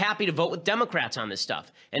who are happy to vote with Democrats on this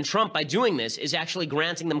stuff. And Trump, by doing this, is actually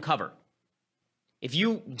granting them cover. If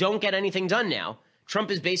you don't get anything done now,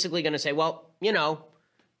 Trump is basically going to say, well, you know,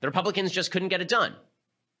 the Republicans just couldn't get it done.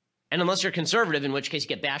 And unless you're conservative, in which case you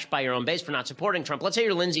get bashed by your own base for not supporting Trump. Let's say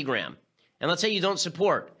you're Lindsey Graham, and let's say you don't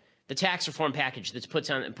support the tax reform package that's put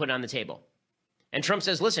on the table. And Trump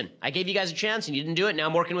says, listen, I gave you guys a chance and you didn't do it. Now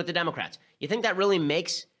I'm working with the Democrats. You think that really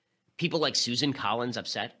makes people like Susan Collins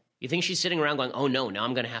upset? You think she's sitting around going, oh, no, now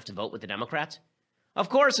I'm going to have to vote with the Democrats? Of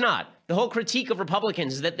course not. The whole critique of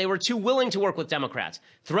Republicans is that they were too willing to work with Democrats,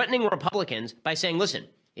 threatening Republicans by saying, listen,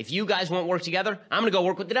 if you guys won't work together, I'm going to go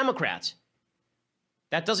work with the Democrats.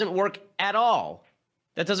 That doesn't work at all.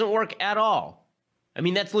 That doesn't work at all. I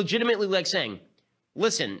mean, that's legitimately like saying,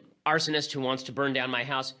 listen, arsonist who wants to burn down my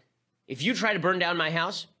house, if you try to burn down my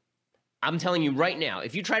house, I'm telling you right now,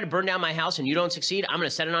 if you try to burn down my house and you don't succeed, I'm going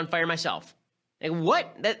to set it on fire myself. Like,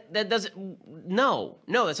 what? That doesn't, no,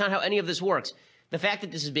 that's not how any of this works. The fact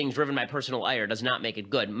that this is being driven by personal ire does not make it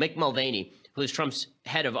good. Mick Mulvaney, who is Trump's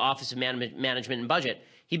head of Office of Management and Budget,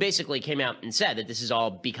 he basically came out and said that this is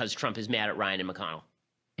all because Trump is mad at Ryan and McConnell.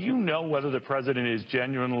 Do you know whether the president is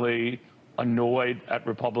genuinely annoyed at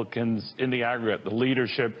Republicans in the aggregate, the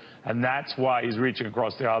leadership, and that's why he's reaching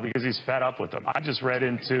across the aisle, because he's fed up with them? I just read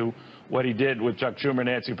into what he did with Chuck Schumer and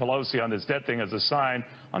Nancy Pelosi on this debt thing as a sign.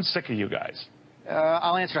 I'm sick of you guys.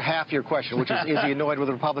 I'll answer half your question, which is he annoyed with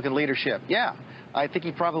the Republican leadership? Yeah, I think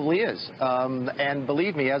he probably is. And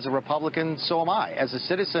believe me, as a Republican, so am I. As a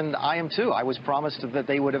citizen, I am too. I was promised that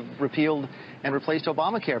they would have repealed and replaced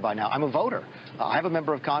Obamacare by now. I'm a voter. I have a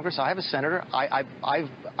member of Congress. I have a senator.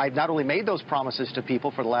 I've not only made those promises to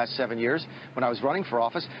people for the last 7 years when I was running for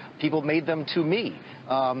office, people made them to me.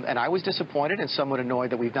 And I was disappointed and somewhat annoyed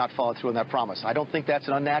that we've not followed through on that promise. I don't think that's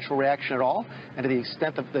an unnatural reaction at all. And to the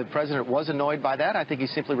extent that the president was annoyed by that, I think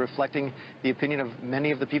he's simply reflecting the opinion of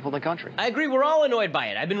many of the people in the country. I agree. We're all annoyed by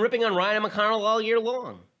it. I've been ripping on Ryan and McConnell all year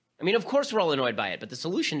long. I mean, of course we're all annoyed by it, but the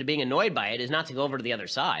solution to being annoyed by it is not to go over to the other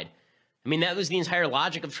side. I mean, that was the entire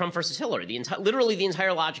logic of Trump versus Hillary. Literally the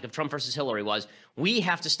entire logic of Trump versus Hillary was, we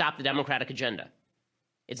have to stop the Democratic agenda.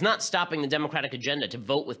 It's not stopping the Democratic agenda to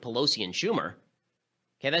vote with Pelosi and Schumer.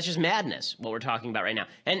 Okay, that's just madness, what we're talking about right now.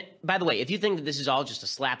 And by the way, if you think that this is all just a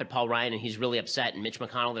slap at Paul Ryan and he's really upset, and Mitch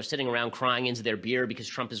McConnell, they're sitting around crying into their beer because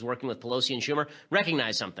Trump is working with Pelosi and Schumer,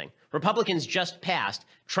 recognize something. Republicans just passed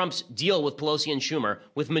Trump's deal with Pelosi and Schumer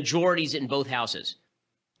with majorities in both houses.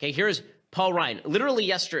 Okay, here's Paul Ryan. Literally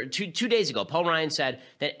yesterday, two days ago, Paul Ryan said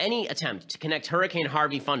that any attempt to connect Hurricane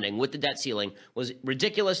Harvey funding with the debt ceiling was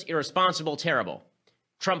ridiculous, irresponsible, terrible.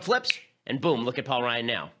 Trump flips, and boom, look at Paul Ryan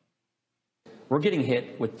now. We're getting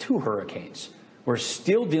hit with 2 hurricanes. We're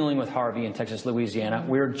still dealing with Harvey in Texas, Louisiana.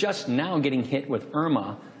 We're just now getting hit with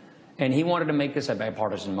Irma, and he wanted to make this a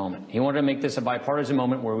bipartisan moment. He wanted to make this a bipartisan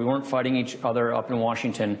moment where we weren't fighting each other up in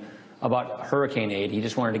Washington about hurricane aid. He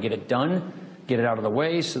just wanted to get it done, get it out of the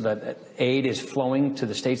way so that aid is flowing to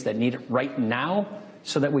the states that need it right now,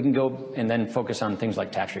 so that we can go and then focus on things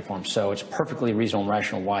like tax reform. So it's perfectly reasonable and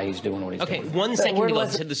rational why he's doing what he's doing. Okay, 1 second ago,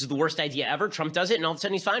 he said this is the worst idea ever. Trump does it, and all of a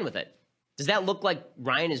sudden he's fine with it. Does that look like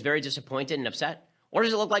Ryan is very disappointed and upset? Or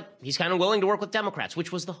does it look like he's kind of willing to work with Democrats,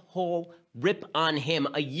 which was the whole rip on him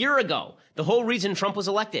a year ago? The whole reason Trump was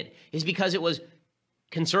elected is because it was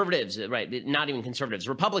conservatives, right? Not even conservatives,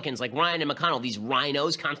 Republicans like Ryan and McConnell, these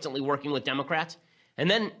rhinos constantly working with Democrats. And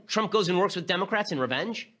then Trump goes and works with Democrats in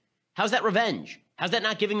revenge? How's that revenge? How's that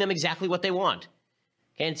not giving them exactly what they want?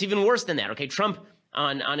 Okay, and it's even worse than that. Okay, Trump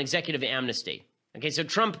on executive amnesty. Okay, so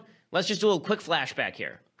Trump, let's just do a little quick flashback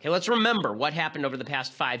here. Okay, let's remember what happened over the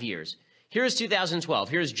past 5 years. Here's 2012.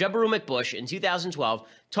 Here's Jeb Bush in 2012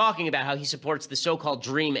 talking about how he supports the so-called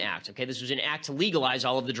DREAM Act. Okay, this was an act to legalize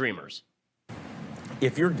all of the dreamers.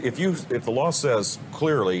 If the law says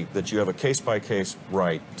clearly that you have a case-by-case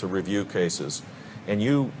right to review cases, and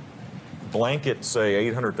you blanket say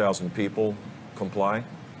 800,000 people comply,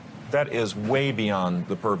 that is way beyond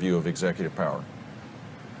the purview of executive power.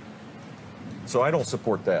 So I don't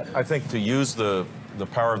support that. I think to use the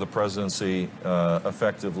power of the presidency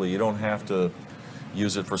effectively, you don't have to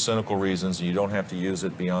use it for cynical reasons, and you don't have to use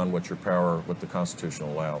it beyond what the Constitution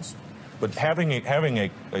allows. But having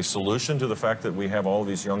a solution to the fact that we have all of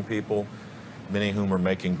these young people, many of whom are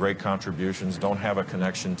making great contributions, don't have a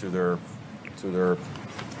connection to their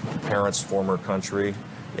parents' former country,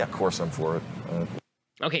 yeah, of course I'm for it.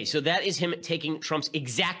 Okay, so that is him taking Trump's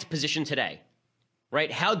exact position today,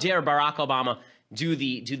 right? How dare Barack Obama do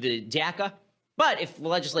the DACA? But if the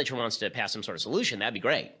legislature wants to pass some sort of solution, that'd be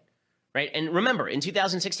great, right? And remember, in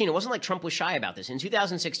 2016, it wasn't like Trump was shy about this. In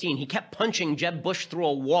 2016, he kept punching Jeb Bush through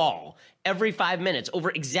a wall every 5 minutes over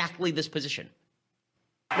exactly this position.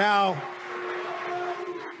 Now,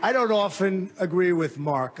 I don't often agree with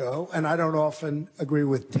Marco, and I don't often agree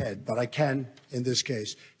with Ted, but I can in this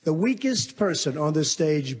case. The weakest person on the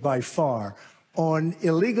stage by far on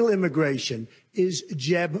illegal immigration is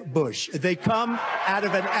Jeb Bush. They come out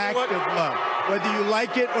of an act of love, whether you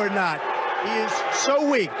like it or not. He is so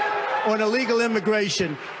weak on illegal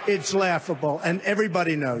immigration, it's laughable, and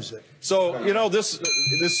everybody knows it. So, you know, this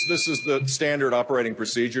is the standard operating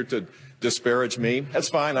procedure to disparage me. That's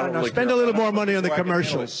fine. I don't really spend care. a little more money on the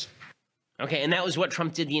commercials. Okay, and that was what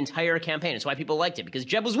Trump did the entire campaign. It's why people liked it, because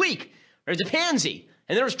Jeb was weak. There was a pansy,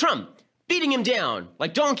 and there was Trump beating him down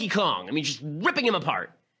like Donkey Kong. I mean, just ripping him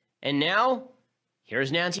apart. And now,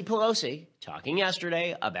 here's Nancy Pelosi talking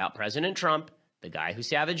yesterday about President Trump, the guy who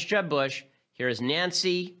savaged Jeb Bush. Here's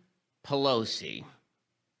Nancy Pelosi.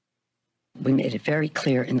 We made it very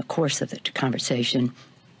clear in the course of the conversation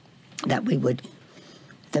that we would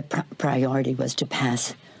the priority was to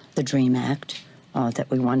pass the DREAM Act, that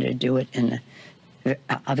we wanted to do it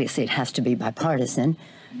obviously it has to be bipartisan.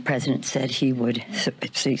 The president said he would,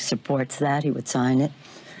 if he supports that, he would sign it.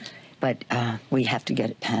 But we have to get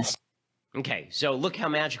it passed. Okay, so look how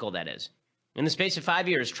magical that is. In the space of 5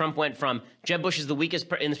 years, Trump went from Jeb Bush is the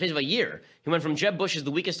weakest, in the space of a year, he went from Jeb Bush is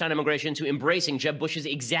the weakest on immigration to embracing Jeb Bush's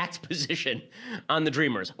exact position on the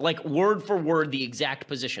Dreamers. Like word for word, the exact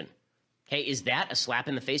position. Okay, is that a slap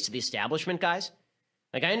in the face to the establishment, guys?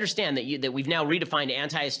 Like, I understand that we've now redefined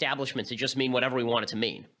anti-establishment to just mean whatever we want it to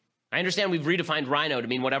mean. I understand we've redefined rhino to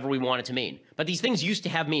mean whatever we want it to mean. But these things used to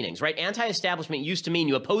have meanings, right? Anti-establishment used to mean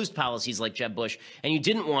you opposed policies like Jeb Bush and you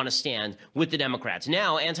didn't want to stand with the Democrats.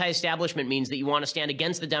 Now, anti-establishment means that you want to stand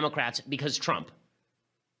against the Democrats because Trump.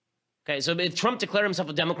 Okay, so if Trump declared himself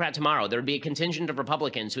a Democrat tomorrow, there would be a contingent of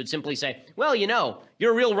Republicans who would simply say, well, you know,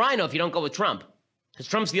 you're a real rhino if you don't go with Trump, because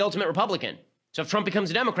Trump's the ultimate Republican. So if Trump becomes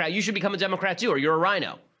a Democrat, you should become a Democrat too, or you're a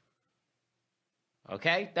rhino.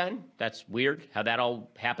 Okay, then. That's weird how that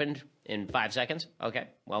all happened in 5 seconds. Okay,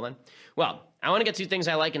 well then. Well, I want to get to things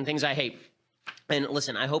I like and things I hate. And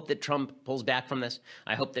listen, I hope that Trump pulls back from this.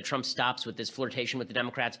 I hope that Trump stops with this flirtation with the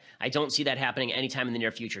Democrats. I don't see that happening anytime in the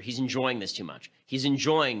near future. He's enjoying this too much. He's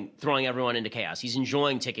enjoying throwing everyone into chaos. He's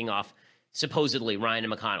enjoying ticking off, supposedly, Ryan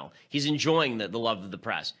and McConnell. He's enjoying the love of the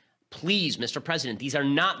press. Please, Mr. President, these are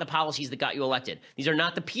not the policies that got you elected. These are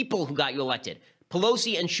not the people who got you elected.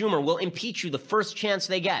 Pelosi and Schumer will impeach you the first chance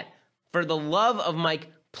they get. For the love of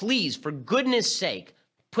Mike, please, for goodness sake,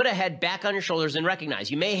 put a head back on your shoulders and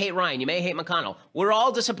recognize you may hate Ryan, you may hate McConnell. We're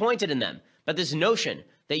all disappointed in them. But this notion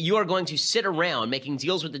that you are going to sit around making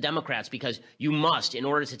deals with the Democrats because you must in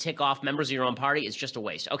order to tick off members of your own party is just a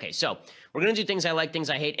waste. Okay, so we're going to do things I like, things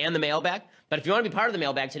I hate, and the mailbag. But if you want to be part of the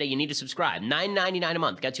mailbag today, you need to subscribe. $9.99 a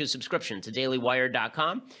month. Get you a subscription to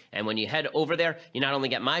dailywire.com. And when you head over there, you not only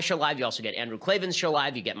get my show live, you also get Andrew Klavan's show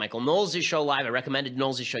live. You get Michael Knowles' show live. I recommended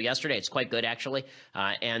Knowles' show yesterday. It's quite good, actually.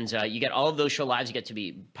 And you get all of those show lives. You get to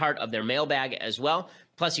be part of their mailbag as well.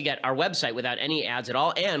 Plus, you get our website without any ads at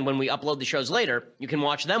all. And when we upload the shows later, you can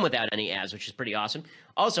watch them without any ads, which is pretty awesome.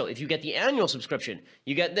 Also, if you get the annual subscription,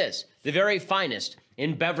 you get this, the very finest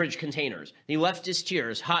in beverage containers, the Leftist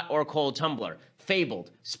Tears hot or cold tumbler,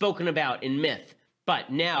 fabled, spoken about in myth.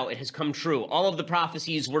 But now it has come true. All of the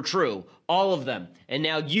prophecies were true, all of them. And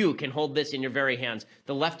now you can hold this in your very hands.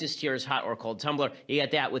 The Leftist Tears hot or cold tumbler. You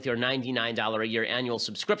get that with your $99 a year annual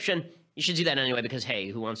subscription. You should do that anyway because, hey,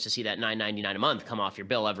 who wants to see that $9.99 a month come off your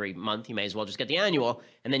bill every month? You may as well just get the annual,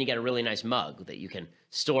 and then you get a really nice mug that you can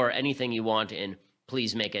store anything you want in.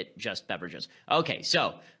 Please make it just beverages. Okay,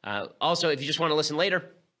 so also, if you just want to listen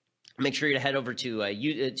later, make sure you head over to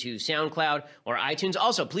SoundCloud or iTunes.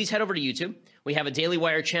 Also, please head over to YouTube. We have a Daily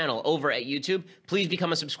Wire channel over at YouTube. Please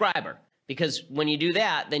become a subscriber. Because when you do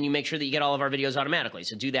that, then you make sure that you get all of our videos automatically.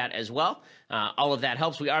 So do that as well. All of that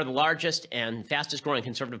helps. We are the largest and fastest growing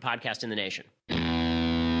conservative podcast in the nation.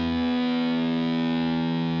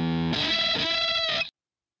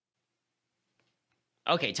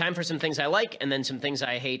 Okay, time for some things I like and then some things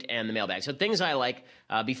I hate and the mailbag. So things I like,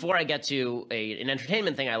 before I get to an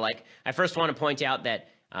entertainment thing I like, I first want to point out that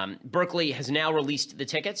Berkeley has now released the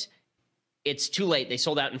tickets. It's too late. They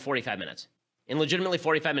sold out in 45 minutes. In legitimately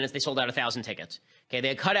 45 minutes, they sold out 1,000 tickets. Okay,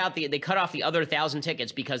 they cut off the other 1,000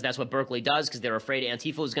 tickets because that's what Berkeley does, because they're afraid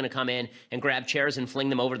Antifa was going to come in and grab chairs and fling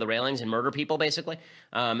them over the railings and murder people, basically.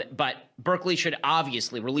 But Berkeley should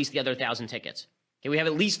obviously release the other 1,000 tickets. Okay, we have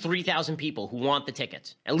at least 3,000 people who want the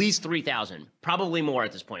tickets. At least 3,000, probably more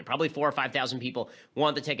at this point. Probably 4,000 or 5,000 people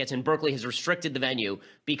want the tickets, and Berkeley has restricted the venue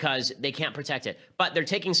because they can't protect it. But they're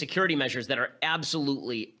taking security measures that are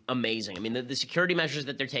absolutely amazing. I mean, the security measures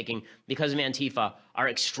that they're taking because of Antifa are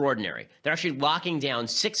extraordinary. They're actually locking down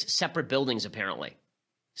 6 separate buildings, apparently.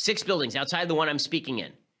 6 buildings outside the one I'm speaking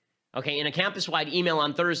in. Okay, in a campus-wide email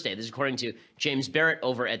on Thursday, this is according to James Barrett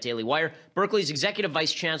over at Daily Wire, Berkeley's executive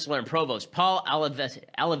vice chancellor and provost, Paul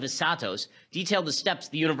Alivisatos, detailed the steps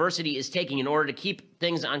the university is taking in order to keep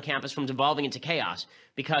things on campus from devolving into chaos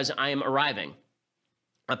because I am arriving.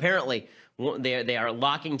 Apparently, they are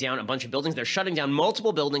locking down a bunch of buildings. They're shutting down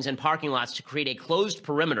multiple buildings and parking lots to create a closed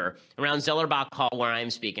perimeter around Zellerbach Hall, where I am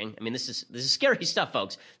speaking. I mean, this is scary stuff,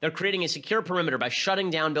 folks. They're creating a secure perimeter by shutting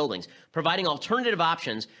down buildings, providing alternative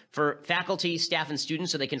options for faculty, staff, and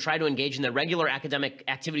students so they can try to engage in their regular academic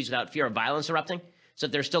activities without fear of violence erupting. So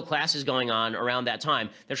if there's still classes going on around that time,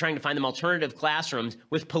 they're trying to find them alternative classrooms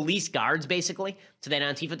with police guards, basically, so that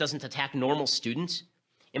Antifa doesn't attack normal students.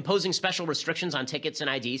 Imposing special restrictions on tickets and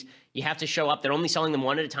IDs. You have to show up. They're only selling them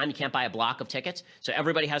one at a time. You can't buy a block of tickets. So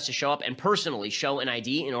everybody has to show up and personally show an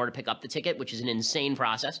ID in order to pick up the ticket, which is an insane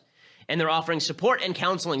process. And they're offering support and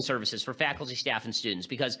counseling services for faculty, staff, and students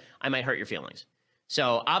because I might hurt your feelings.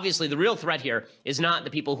 So obviously the real threat here is not the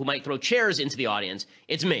people who might throw chairs into the audience.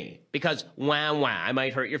 It's me, because wah, I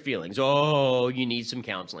might hurt your feelings. Oh, you need some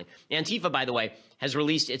counseling. Antifa, by the way, has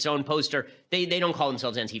released its own poster. They don't call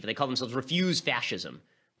themselves Antifa. They call themselves Refuse Fascism.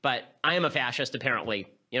 But I am a fascist, apparently,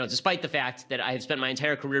 despite the fact that I have spent my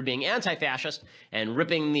entire career being anti-fascist and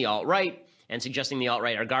ripping the alt-right and suggesting the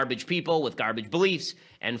alt-right are garbage people with garbage beliefs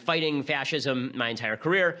and fighting fascism my entire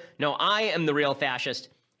career. No, I am the real fascist.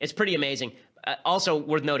 It's pretty amazing. Also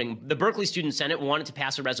worth noting, the Berkeley Student Senate wanted to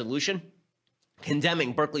pass a resolution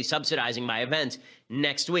condemning Berkeley subsidizing my event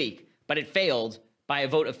next week, but it failed by a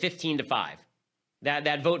vote of 15-5.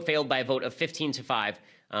 That vote failed by a vote of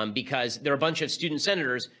 15-5 because there are a bunch of student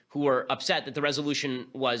senators who were upset that the resolution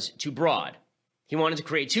was too broad. He wanted to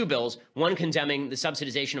create two bills, one condemning the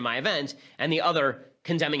subsidization of my event and the other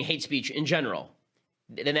condemning hate speech in general.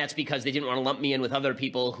 And that's because they didn't want to lump me in with other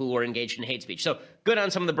people who were engaged in hate speech. So good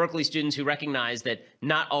on some of the Berkeley students who recognize that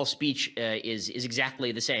not all speech is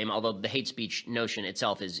exactly the same, although the hate speech notion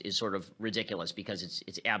itself is sort of ridiculous because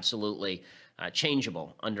it's absolutely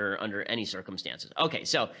changeable under any circumstances. Okay,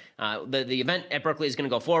 so the event at Berkeley is going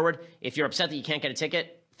to go forward. If you're upset that you can't get a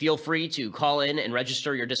ticket, feel free to call in and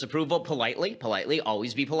register your disapproval politely,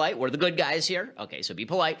 always be polite. We're the good guys here. Okay, so be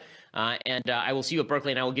polite. And I will see you at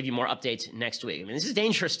Berkeley, and I will give you more updates next week. I mean, this is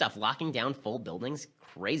dangerous stuff. Locking down full buildings,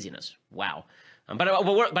 craziness. Wow. But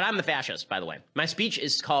I'm the fascist, by the way. My speech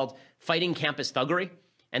is called Fighting Campus Thuggery,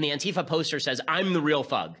 and the Antifa poster says, I'm the real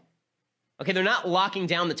thug. Okay, they're not locking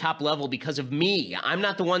down the top level because of me. I'm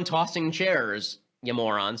not the one tossing chairs, you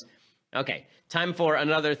morons. Okay, time for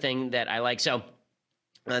another thing that I like. So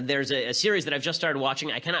there's a series that I've just started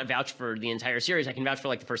watching. I cannot vouch for the entire series. I can vouch for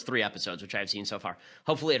like the first 3 episodes, which I've seen so far.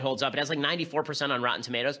 Hopefully it holds up. It has like 94% on Rotten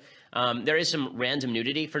Tomatoes. There is some random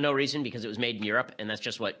nudity for no reason because it was made in Europe, and that's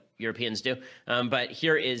just what Europeans do. But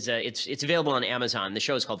here is, it's available on Amazon. The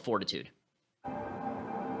show is called Fortitude.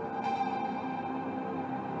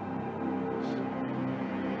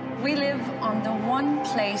 We live on the one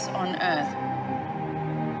place on Earth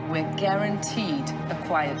we're guaranteed a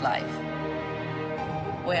quiet life.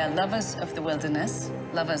 We are lovers of the wilderness,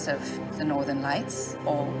 lovers of the northern lights,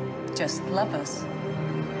 or just lovers.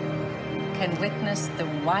 Can witness the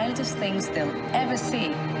wildest things they'll ever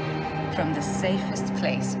see from the safest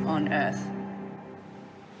place on Earth.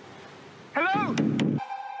 Hello!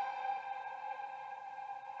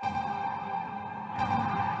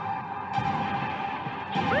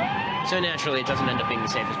 So naturally, it doesn't end up being the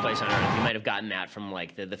safest place on Earth. You might have gotten that from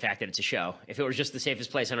like the fact that it's a show. If it were just the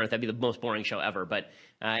safest place on Earth, that'd be the most boring show ever. But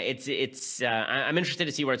I'm interested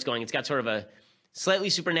to see where it's going. It's got sort of a slightly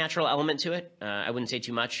supernatural element to it. I wouldn't say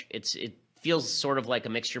too much. It feels sort of like a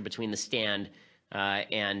mixture between The Stand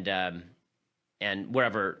and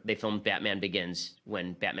wherever they filmed Batman Begins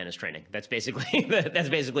when Batman is training. That's basically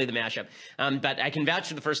the mashup. But I can vouch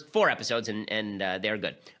for the first 4 episodes, and they're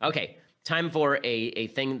good. Okay. Time for a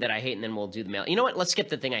thing that I hate, and then we'll do the mail. You know what? Let's skip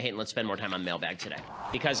the thing I hate, and let's spend more time on mailbag today.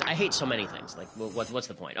 Because I hate so many things. Like, what's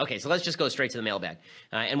the point? Okay, so let's just go straight to the mailbag.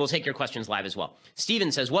 And we'll take your questions live as well.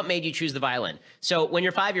 Steven says, what made you choose the violin? So when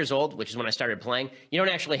you're 5 years old, which is when I started playing, you don't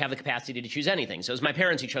actually have the capacity to choose anything. So it was my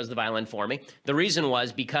parents who chose the violin for me. The reason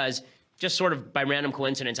was because, just sort of by random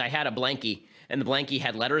coincidence, I had a blankie, and the blankie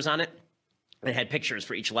had letters on it. And it had pictures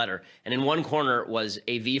for each letter. And in one corner was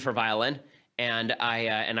a V for violin. And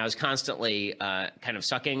I was constantly kind of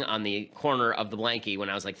sucking on the corner of the blankie when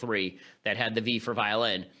I was like 3 that had the V for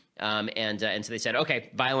violin. And so they said,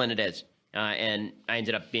 okay, violin it is. And I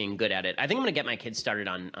ended up being good at it. I think I'm going to get my kids started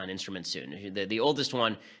on instruments soon. The oldest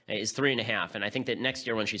one is 3.5. And I think that next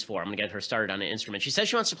year when she's 4, I'm going to get her started on an instrument. She says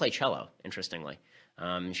she wants to play cello, interestingly.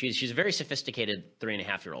 She's a very sophisticated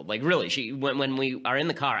 3.5-year-old. Like really, when we are in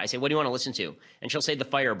the car, I say, what do you want to listen to? And she'll say The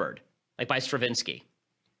Firebird, like by Stravinsky.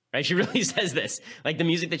 Right, she really says this. Like the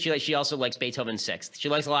music that she likes, she also likes Beethoven's Sixth. She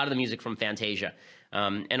likes a lot of the music from Fantasia.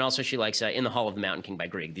 And also she likes In the Hall of the Mountain King by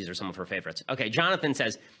Grieg. These are some of her favorites. Okay, Jonathan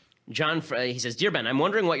says, he says, Dear Ben, I'm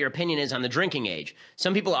wondering what your opinion is on the drinking age.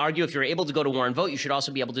 Some people argue if you're able to go to war and vote, you should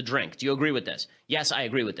also be able to drink. Do you agree with this? Yes, I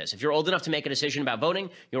agree with this. If you're old enough to make a decision about voting,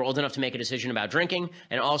 you're old enough to make a decision about drinking,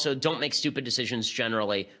 and also don't make stupid decisions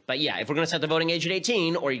generally. But yeah, if we're going to set the voting age at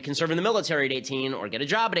 18, or you can serve in the military at 18, or get a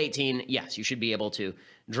job at 18, yes, you should be able to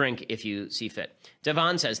drink if you see fit.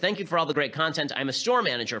 Devon says, thank you for all the great content. I'm a store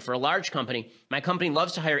manager for a large company. My company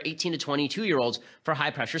loves to hire 18 to 22-year-olds for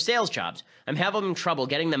high-pressure sales jobs. I'm having trouble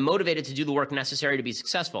getting them motivated to do the work necessary to be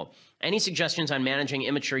successful. Any suggestions on managing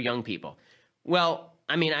immature young people? Well,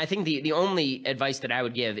 I mean, I think the only advice that I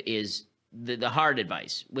would give is the hard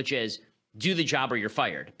advice, which is do the job or you're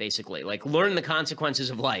fired, basically. Like, learn the consequences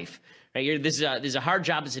of life. Right? This is a hard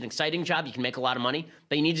job. It's an exciting job. You can make a lot of money,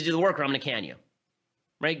 but you need to do the work or I'm going to can you.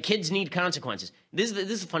 Right? Kids need consequences. This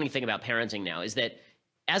is the funny thing about parenting now is that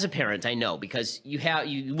as a parent, I know, because you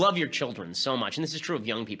love your children so much, and this is true of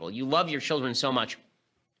young people. You love your children so much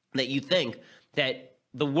that you think that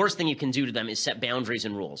the worst thing you can do to them is set boundaries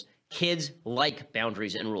and rules. Kids like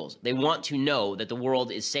boundaries and rules. They want to know that the world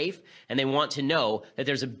is safe, and they want to know that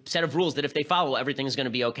there's a set of rules that if they follow, everything is going to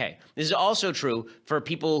be okay. This is also true for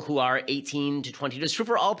people who are 18 to 22. It's true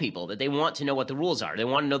for all people that they want to know what the rules are. They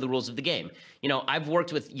want to know the rules of the game. You know, I've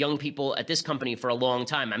worked with young people at this company for a long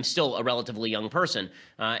time. I'm still a relatively young person,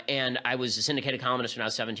 and I was a syndicated columnist when I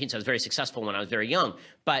was 17, so I was very successful when I was very young.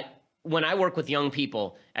 But when I work with young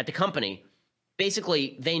people at the company,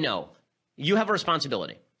 basically they know you have a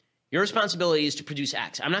responsibility. Your responsibility is to produce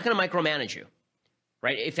X. I'm not going to micromanage you,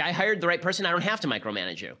 right? If I hired the right person, I don't have to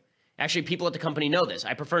micromanage you. Actually, people at the company know this.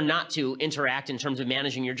 I prefer not to interact in terms of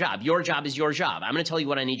managing your job. Your job is your job. I'm going to tell you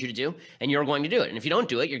what I need you to do, and you're going to do it. And if you don't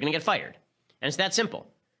do it, you're going to get fired. And it's that simple.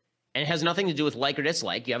 And it has nothing to do with like or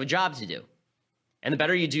dislike. You have a job to do. And the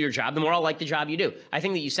better you do your job, the more I'll like the job you do. I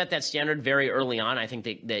think that you set that standard very early on. I think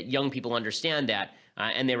that young people understand that.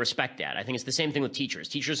 And they respect that. I think it's the same thing with teachers.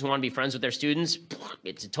 Teachers who want to be friends with their students,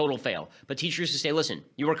 it's a total fail. But teachers who say, listen,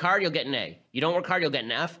 you work hard, you'll get an A. You don't work hard, you'll get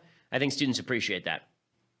an F. I think students appreciate that.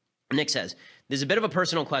 Nick says, there's a bit of a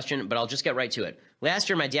personal question, but I'll just get right to it. Last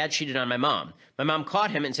year, my dad cheated on my mom. My mom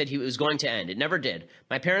caught him and said he was going to end. It never did.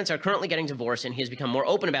 My parents are currently getting divorced, and he has become more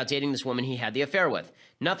open about dating this woman he had the affair with.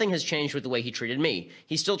 Nothing has changed with the way he treated me.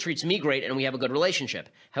 He still treats me great, and we have a good relationship.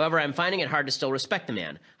 However, I'm finding it hard to still respect the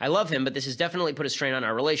man. I love him, but this has definitely put a strain on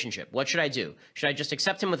our relationship. What should I do? Should I just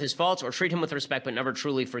accept him with his faults or treat him with respect but never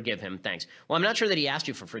truly forgive him? Thanks. Well, I'm not sure that he asked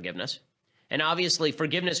you for forgiveness. And obviously,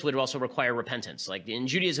 forgiveness would also require repentance. Like in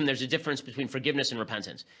Judaism, there's a difference between forgiveness and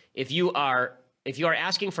repentance. If you are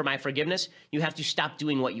asking for my forgiveness, you have to stop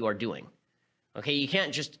doing what you are doing. Okay, you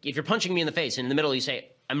can't just, if you're punching me in the face and in the middle you say,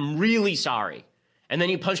 I'm really sorry, and then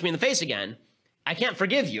you punch me in the face again, I can't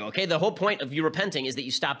forgive you, okay? The whole point of you repenting is that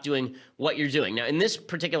you stop doing what you're doing. Now, in this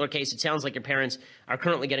particular case, it sounds like your parents are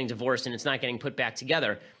currently getting divorced and it's not getting put back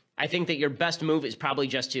together. I think that your best move is probably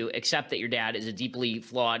just to accept that your dad is a deeply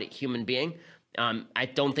flawed human being. I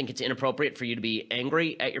don't think it's inappropriate for you to be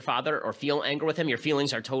angry at your father or feel anger with him. Your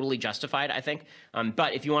feelings are totally justified, I think.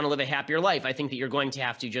 But if you want to live a happier life, I think that you're going to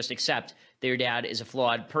have to just accept that your dad is a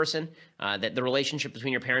flawed person, that the relationship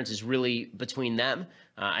between your parents is really between them.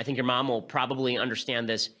 I think your mom will probably understand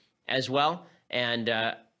this as well. And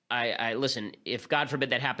I listen, if God forbid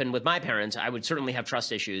that happened with my parents, I would certainly have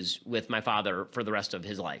trust issues with my father for the rest of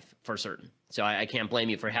his life, for certain. So I can't blame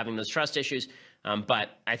you for having those trust issues.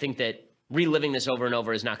 But I think that reliving this over and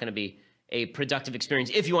over is not going to be a productive experience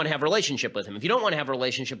if you want to have a relationship with him. If you don't want to have a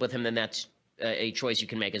relationship with him, then that's a choice you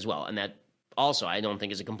can make as well. And that also, I don't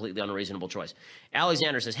think, is a completely unreasonable choice.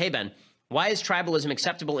 Alexander says, hey, Ben, why is tribalism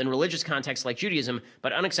acceptable in religious contexts like Judaism,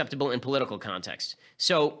 but unacceptable in political contexts?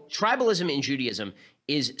 So tribalism in Judaism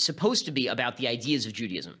is supposed to be about the ideas of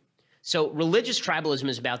Judaism. So religious tribalism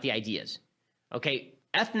is about the ideas. Okay,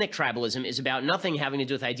 ethnic tribalism is about nothing having to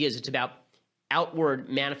do with ideas. It's about outward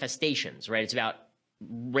manifestations, right? It's about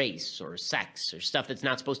race or sex or stuff that's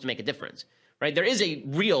not supposed to make a difference, right? There is a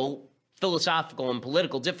real philosophical and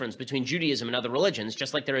political difference between Judaism and other religions,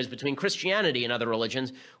 just like there is between Christianity and other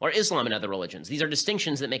religions or Islam and other religions. These are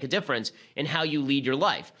distinctions that make a difference in how you lead your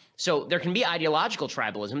life. So there can be ideological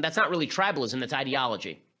tribalism. That's not really tribalism, that's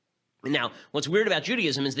ideology. Now, what's weird about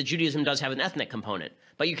Judaism is that Judaism does have an ethnic component,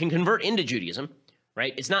 but you can convert into Judaism,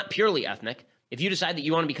 right? It's not purely ethnic. If you decide that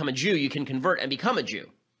you want to become a Jew, you can convert and become a Jew.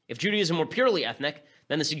 If Judaism were purely ethnic,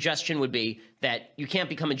 then the suggestion would be that you can't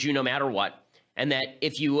become a Jew no matter what, and that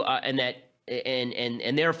if you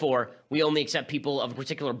and therefore we only accept people of a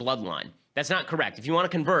particular bloodline. That's not correct. If you want to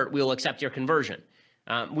convert, we will accept your conversion.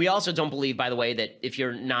 We also don't believe, by the way, that if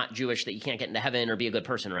you're not Jewish that you can't get into heaven or be a good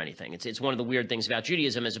person or anything. It's one of the weird things about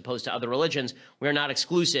Judaism as opposed to other religions. We're not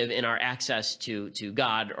exclusive in our access to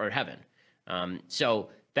God or heaven. So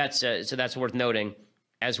that's worth noting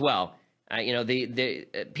as well. The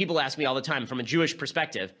people ask me all the time from a Jewish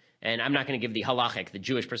perspective, and I'm not going to give the halachic, the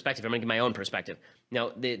Jewish perspective. I'm going to give my own perspective.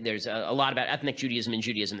 Now, there's a lot about ethnic Judaism and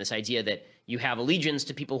Judaism, this idea that you have allegiance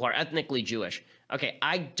to people who are ethnically Jewish. Okay,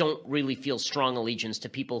 I don't really feel strong allegiance to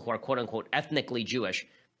people who are quote-unquote ethnically Jewish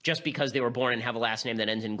just because they were born and have a last name that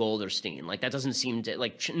ends in Gold or Steen. Like, that doesn't seem to,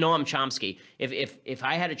 like, Noam Chomsky, if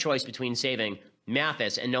I had a choice between saving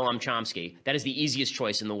Mathis and Noam Chomsky, that is the easiest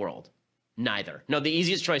choice in the world. Neither. No, the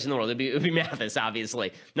easiest choice in the world would be Mathis,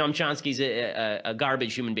 obviously. Noam Chomsky's a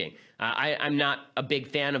garbage human being. I'm not a big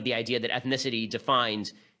fan of the idea that ethnicity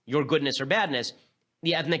defines your goodness or badness.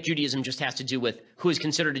 The ethnic Judaism just has to do with who is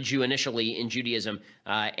considered a Jew initially in Judaism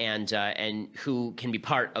and who can be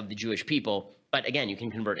part of the Jewish people. But again, you can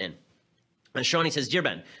convert in. And Shawnee says, Dear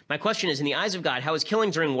Ben, my question is, in the eyes of God, how is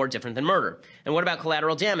killing during war different than murder? And what about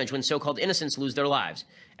collateral damage when so-called innocents lose their lives?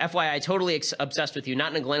 FYI, totally obsessed with you,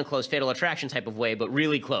 not in a Glenn Close Fatal Attraction type of way, but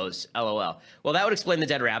really close, LOL. Well, that would explain the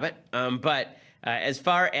dead rabbit. But as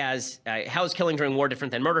far as how is killing during war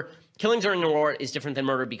different than murder, killing during a war is different than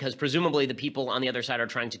murder because presumably the people on the other side are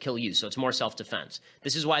trying to kill you, so it's more self-defense.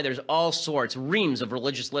 This is why there's all sorts, reams of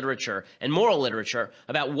religious literature and moral literature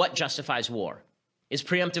about what justifies war. Is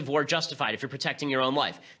preemptive war justified if you're protecting your own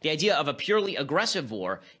life? The idea of a purely aggressive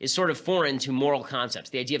war is sort of foreign to moral concepts.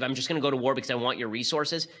 The idea of I'm just going to go to war because I want your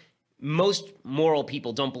resources, most moral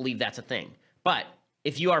people don't believe that's a thing. But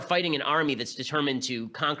if you are fighting an army that's determined to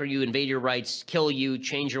conquer you, invade your rights, kill you,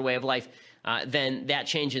 change your way of life, then that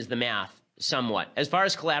changes the math somewhat. As far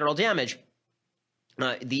as collateral damage,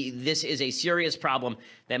 this is a serious problem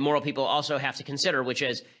that moral people also have to consider, which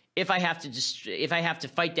is if I have to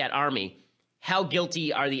fight that army, how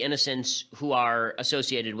guilty are the innocents who are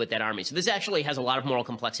associated with that army? So this actually has a lot of moral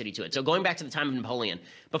complexity to it. So going back to the time of Napoleon,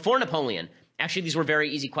 before Napoleon, actually these were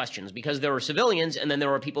very easy questions because there were civilians and then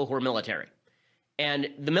there were people who were military.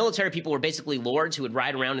 And the military people were basically lords who would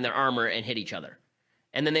ride around in their armor and hit each other.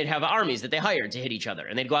 And then they'd have armies that they hired to hit each other.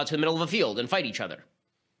 And they'd go out to the middle of a field and fight each other.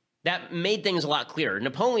 That made things a lot clearer.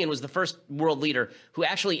 Napoleon was the first world leader who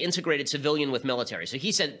actually integrated civilian with military. So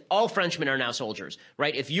he said all Frenchmen are now soldiers,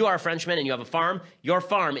 right? If you are a Frenchman and you have a farm, your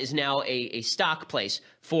farm is now a stock place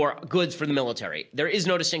for goods for the military. There is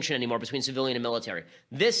no distinction anymore between civilian and military.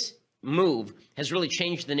 This move has really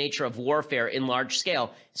changed the nature of warfare in large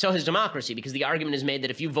scale. So has democracy, because the argument is made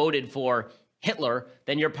that if you voted for Hitler,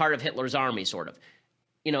 then you're part of Hitler's army, sort of.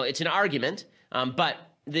 You know, it's an argument, but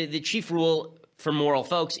the chief rule for moral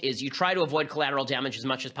folks is you try to avoid collateral damage as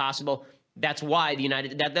much as possible. That's why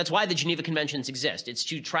that's why the Geneva Conventions exist. It's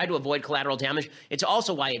to try to avoid collateral damage. It's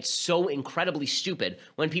also why it's so incredibly stupid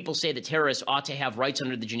when people say that terrorists ought to have rights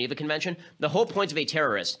under the Geneva Convention. The whole point of a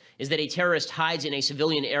terrorist is that a terrorist hides in a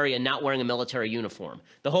civilian area not wearing a military uniform.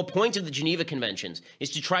 The whole point of the Geneva Conventions is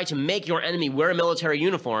to try to make your enemy wear a military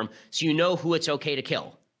uniform so you know who it's okay to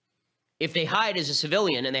kill. If they hide as a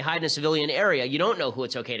civilian and they hide in a civilian area, you don't know who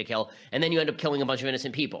it's okay to kill, and then you end up killing a bunch of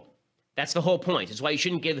innocent people. That's the whole point. It's why you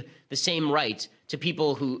shouldn't give the same rights to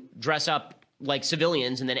people who dress up like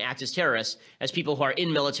civilians and then act as terrorists as people who are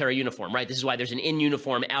in military uniform, right? This is why there's an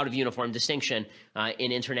in-uniform, out-of-uniform distinction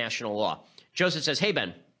in international law. Joseph says, hey,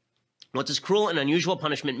 Ben, what does cruel and unusual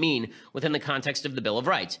punishment mean within the context of the Bill of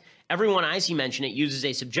Rights? Everyone I see mention it uses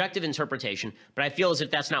a subjective interpretation, but I feel as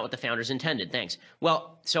if that's not what the founders intended. Thanks.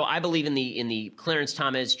 Well, so I believe in the Clarence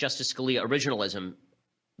Thomas, Justice Scalia originalism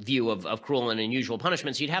view of cruel and unusual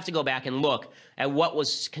punishments. You'd have to go back and look at what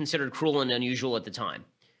was considered cruel and unusual at the time.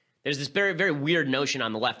 There's this very, very weird notion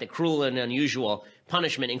on the left that cruel and unusual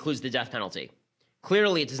punishment includes the death penalty.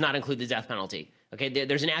 Clearly, it does not include the death penalty. Okay,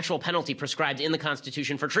 there's an actual penalty prescribed in the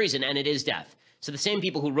Constitution for treason, and it is death. So the same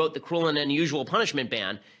people who wrote the cruel and unusual punishment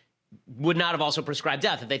ban would not have also prescribed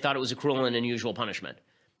death if they thought it was a cruel and unusual punishment.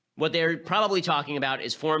 What they're probably talking about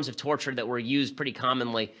is forms of torture that were used pretty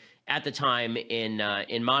commonly at the time in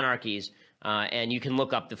monarchies, and you can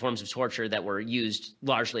look up the forms of torture that were used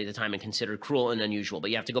largely at the time and considered cruel and unusual.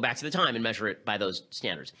 But you have to go back to the time and measure it by those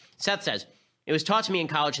standards. Seth says, it was taught to me in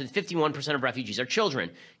college that 51% of refugees are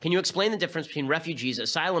children. Can you explain the difference between refugees,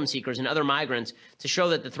 asylum seekers, and other migrants to show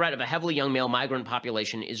that the threat of a heavily young male migrant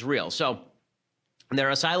population is real? So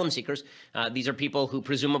they're asylum seekers. These are people who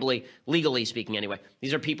presumably, legally speaking anyway,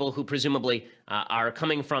 these are people who presumably are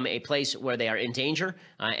coming from a place where they are in danger,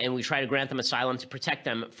 and we try to grant them asylum to protect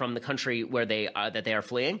them from the country where that they are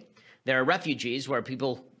fleeing. There are refugees, where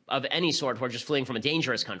people of any sort who are just fleeing from a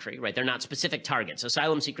dangerous country, right? They're not specific targets.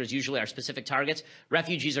 Asylum seekers usually are specific targets.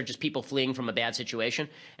 Refugees are just people fleeing from a bad situation.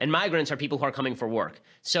 And migrants are people who are coming for work.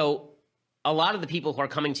 So a lot of the people who are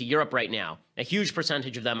coming to Europe right now, a huge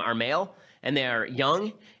percentage of them are male, and they're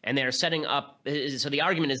young, and they're setting up. So the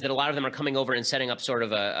argument is that a lot of them are coming over and setting up sort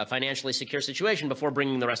of a financially secure situation before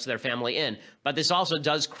bringing the rest of their family in. But this also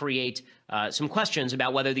does create some questions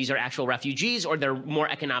about whether these are actual refugees or they're more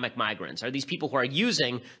economic migrants. Are these people who are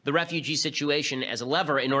using the refugee situation as a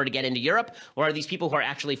lever in order to get into Europe, or are these people who are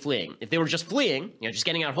actually fleeing? If they were just fleeing, just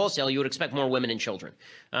getting out wholesale, you would expect more women and children.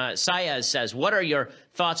 Sayaz says, what are your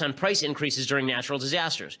thoughts on price increases during natural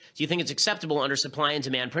disasters? Do you think it's acceptable under supply and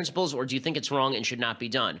demand principles, or do you think it's wrong and should not be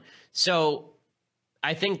done? So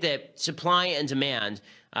I think that supply and demand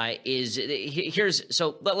let's put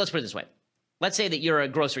it this way. Let's say that you're a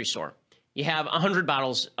grocery store. You have 100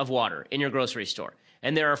 bottles of water in your grocery store,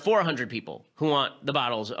 and there are 400 people who want the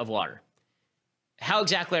bottles of water. How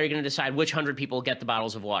exactly are you going to decide which 100 people get the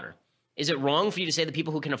bottles of water? Is it wrong for you to say the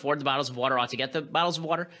people who can afford the bottles of water ought to get the bottles of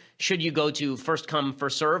water? Should you go to first come,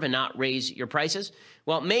 first serve and not raise your prices?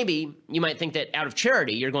 Well, maybe you might think that out of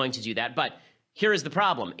charity you're going to do that, but here is the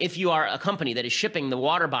problem. If you are a company that is shipping the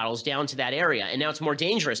water bottles down to that area, and now it's more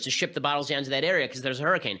dangerous to ship the bottles down to that area because there's a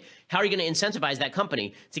hurricane, how are you going to incentivize that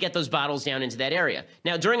company to get those bottles down into that area?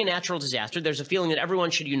 Now, during a natural disaster, there's a feeling that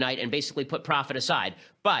everyone should unite and basically put profit aside.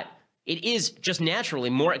 But it is just naturally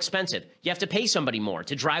more expensive. You have to pay somebody more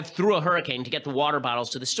to drive through a hurricane to get the water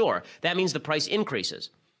bottles to the store. That means the price increases.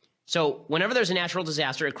 So whenever there's a natural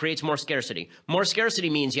disaster, it creates more scarcity. More scarcity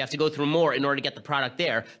means you have to go through more in order to get the product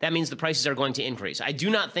there. That means the prices are going to increase. I do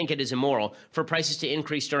not think it is immoral for prices to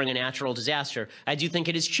increase during a natural disaster. I do think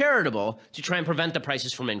it is charitable to try and prevent the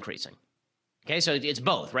prices from increasing. Okay, so it's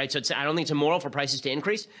both, right? So I don't think it's immoral for prices to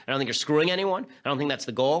increase. I don't think you're screwing anyone. I don't think that's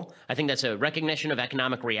the goal. I think that's a recognition of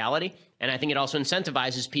economic reality. And I think it also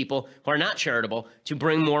incentivizes people who are not charitable to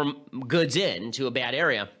bring more goods in to a bad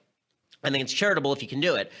area. I think it's charitable if you can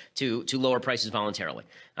do it to lower prices voluntarily.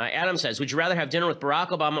 Adam says, would you rather have dinner with Barack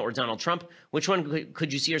Obama or Donald Trump? Which one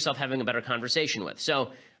could you see yourself having a better conversation with?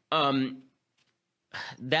 So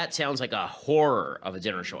that sounds like a horror of a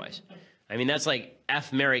dinner choice. I mean, that's like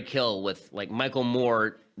F, Marry, Kill with like Michael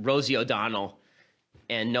Moore, Rosie O'Donnell,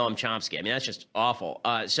 and Noam Chomsky. I mean, that's just awful.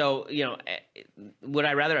 So, you know, would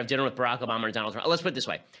I rather have dinner with Barack Obama or Donald Trump? Let's put it this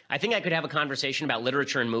way. I think I could have a conversation about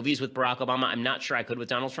literature and movies with Barack Obama. I'm not sure I could with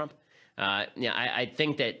Donald Trump. I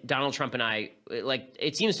think that Donald Trump and I, like,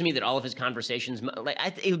 it seems to me that all of his conversations,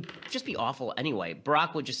 it would just be awful anyway.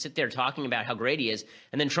 Barack would just sit there talking about how great he is,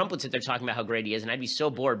 and then Trump would sit there talking about how great he is, and I'd be so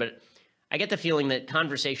bored. But I get the feeling that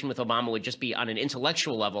conversation with Obama would just be on an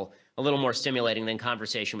intellectual level a little more stimulating than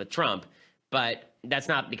conversation with Trump. But that's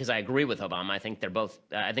not because I agree with Obama. I think they're both,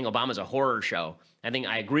 I think Obama's a horror show. I think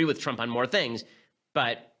I agree with Trump on more things,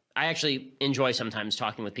 but I actually enjoy sometimes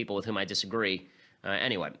talking with people with whom I disagree.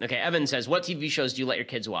 Anyway, okay, Evan says, what TV shows do you let your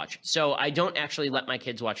kids watch? So I don't actually let my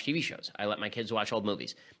kids watch TV shows. I let my kids watch old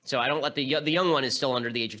movies. So I don't let the young one is still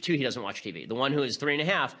under the age of 2. He doesn't watch TV. The one who is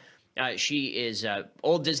 3.5, she is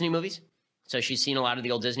old Disney movies. So she's seen a lot of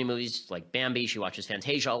the old Disney movies like Bambi. She watches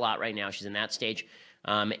Fantasia a lot right now. She's in that stage.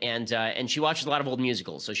 And she watches a lot of old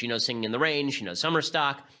musicals. So she knows Singing in the Rain. She knows Summer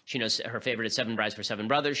Stock. She knows her favorite is Seven Brides for Seven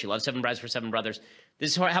Brothers. She loves Seven Brides for Seven Brothers.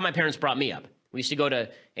 This is how my parents brought me up. We used to go to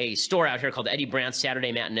a store out here called Eddie Brandt's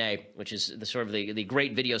Saturday Matinee, which is the sort of the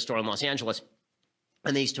great video store in Los Angeles.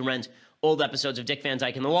 And they used to rent old episodes of Dick Van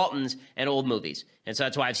Dyke and the Waltons and old movies. And so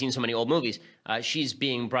that's why I've seen so many old movies. She's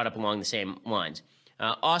being brought up along the same lines.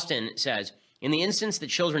 Austin says, in the instance that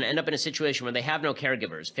children end up in a situation where they have no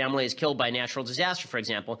caregivers, family is killed by natural disaster, for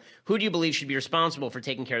example, who do you believe should be responsible for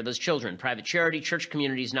taking care of those children? Private charity, church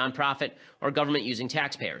communities, nonprofit, or government using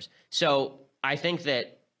taxpayers? So I think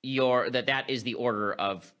that that is the order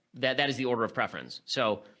of preference.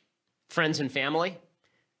 So friends and family,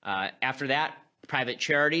 after that, private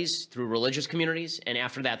charities through religious communities, and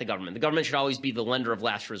after that, the government. The government should always be the lender of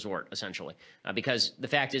last resort, essentially, because the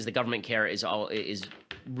fact is the government care is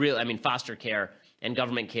real. I mean, foster care and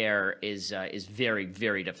government care is very,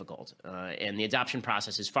 very difficult, and the adoption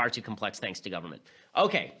process is far too complex thanks to government.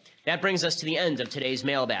 Okay, that brings us to the end of today's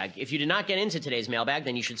mailbag. If you did not get into today's mailbag,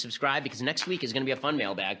 then you should subscribe because next week is going to be a fun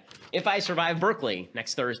mailbag. If I survive Berkeley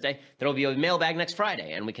next Thursday, there will be a mailbag next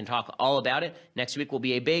Friday, and we can talk all about it. Next week will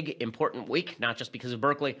be a big, important week, not just because of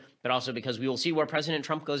Berkeley, but also because we will see where President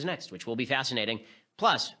Trump goes next, which will be fascinating.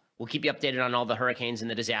 Plus, we'll keep you updated on all the hurricanes and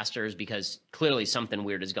the disasters because clearly something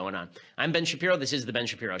weird is going on. I'm Ben Shapiro. This is The Ben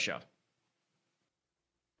Shapiro Show.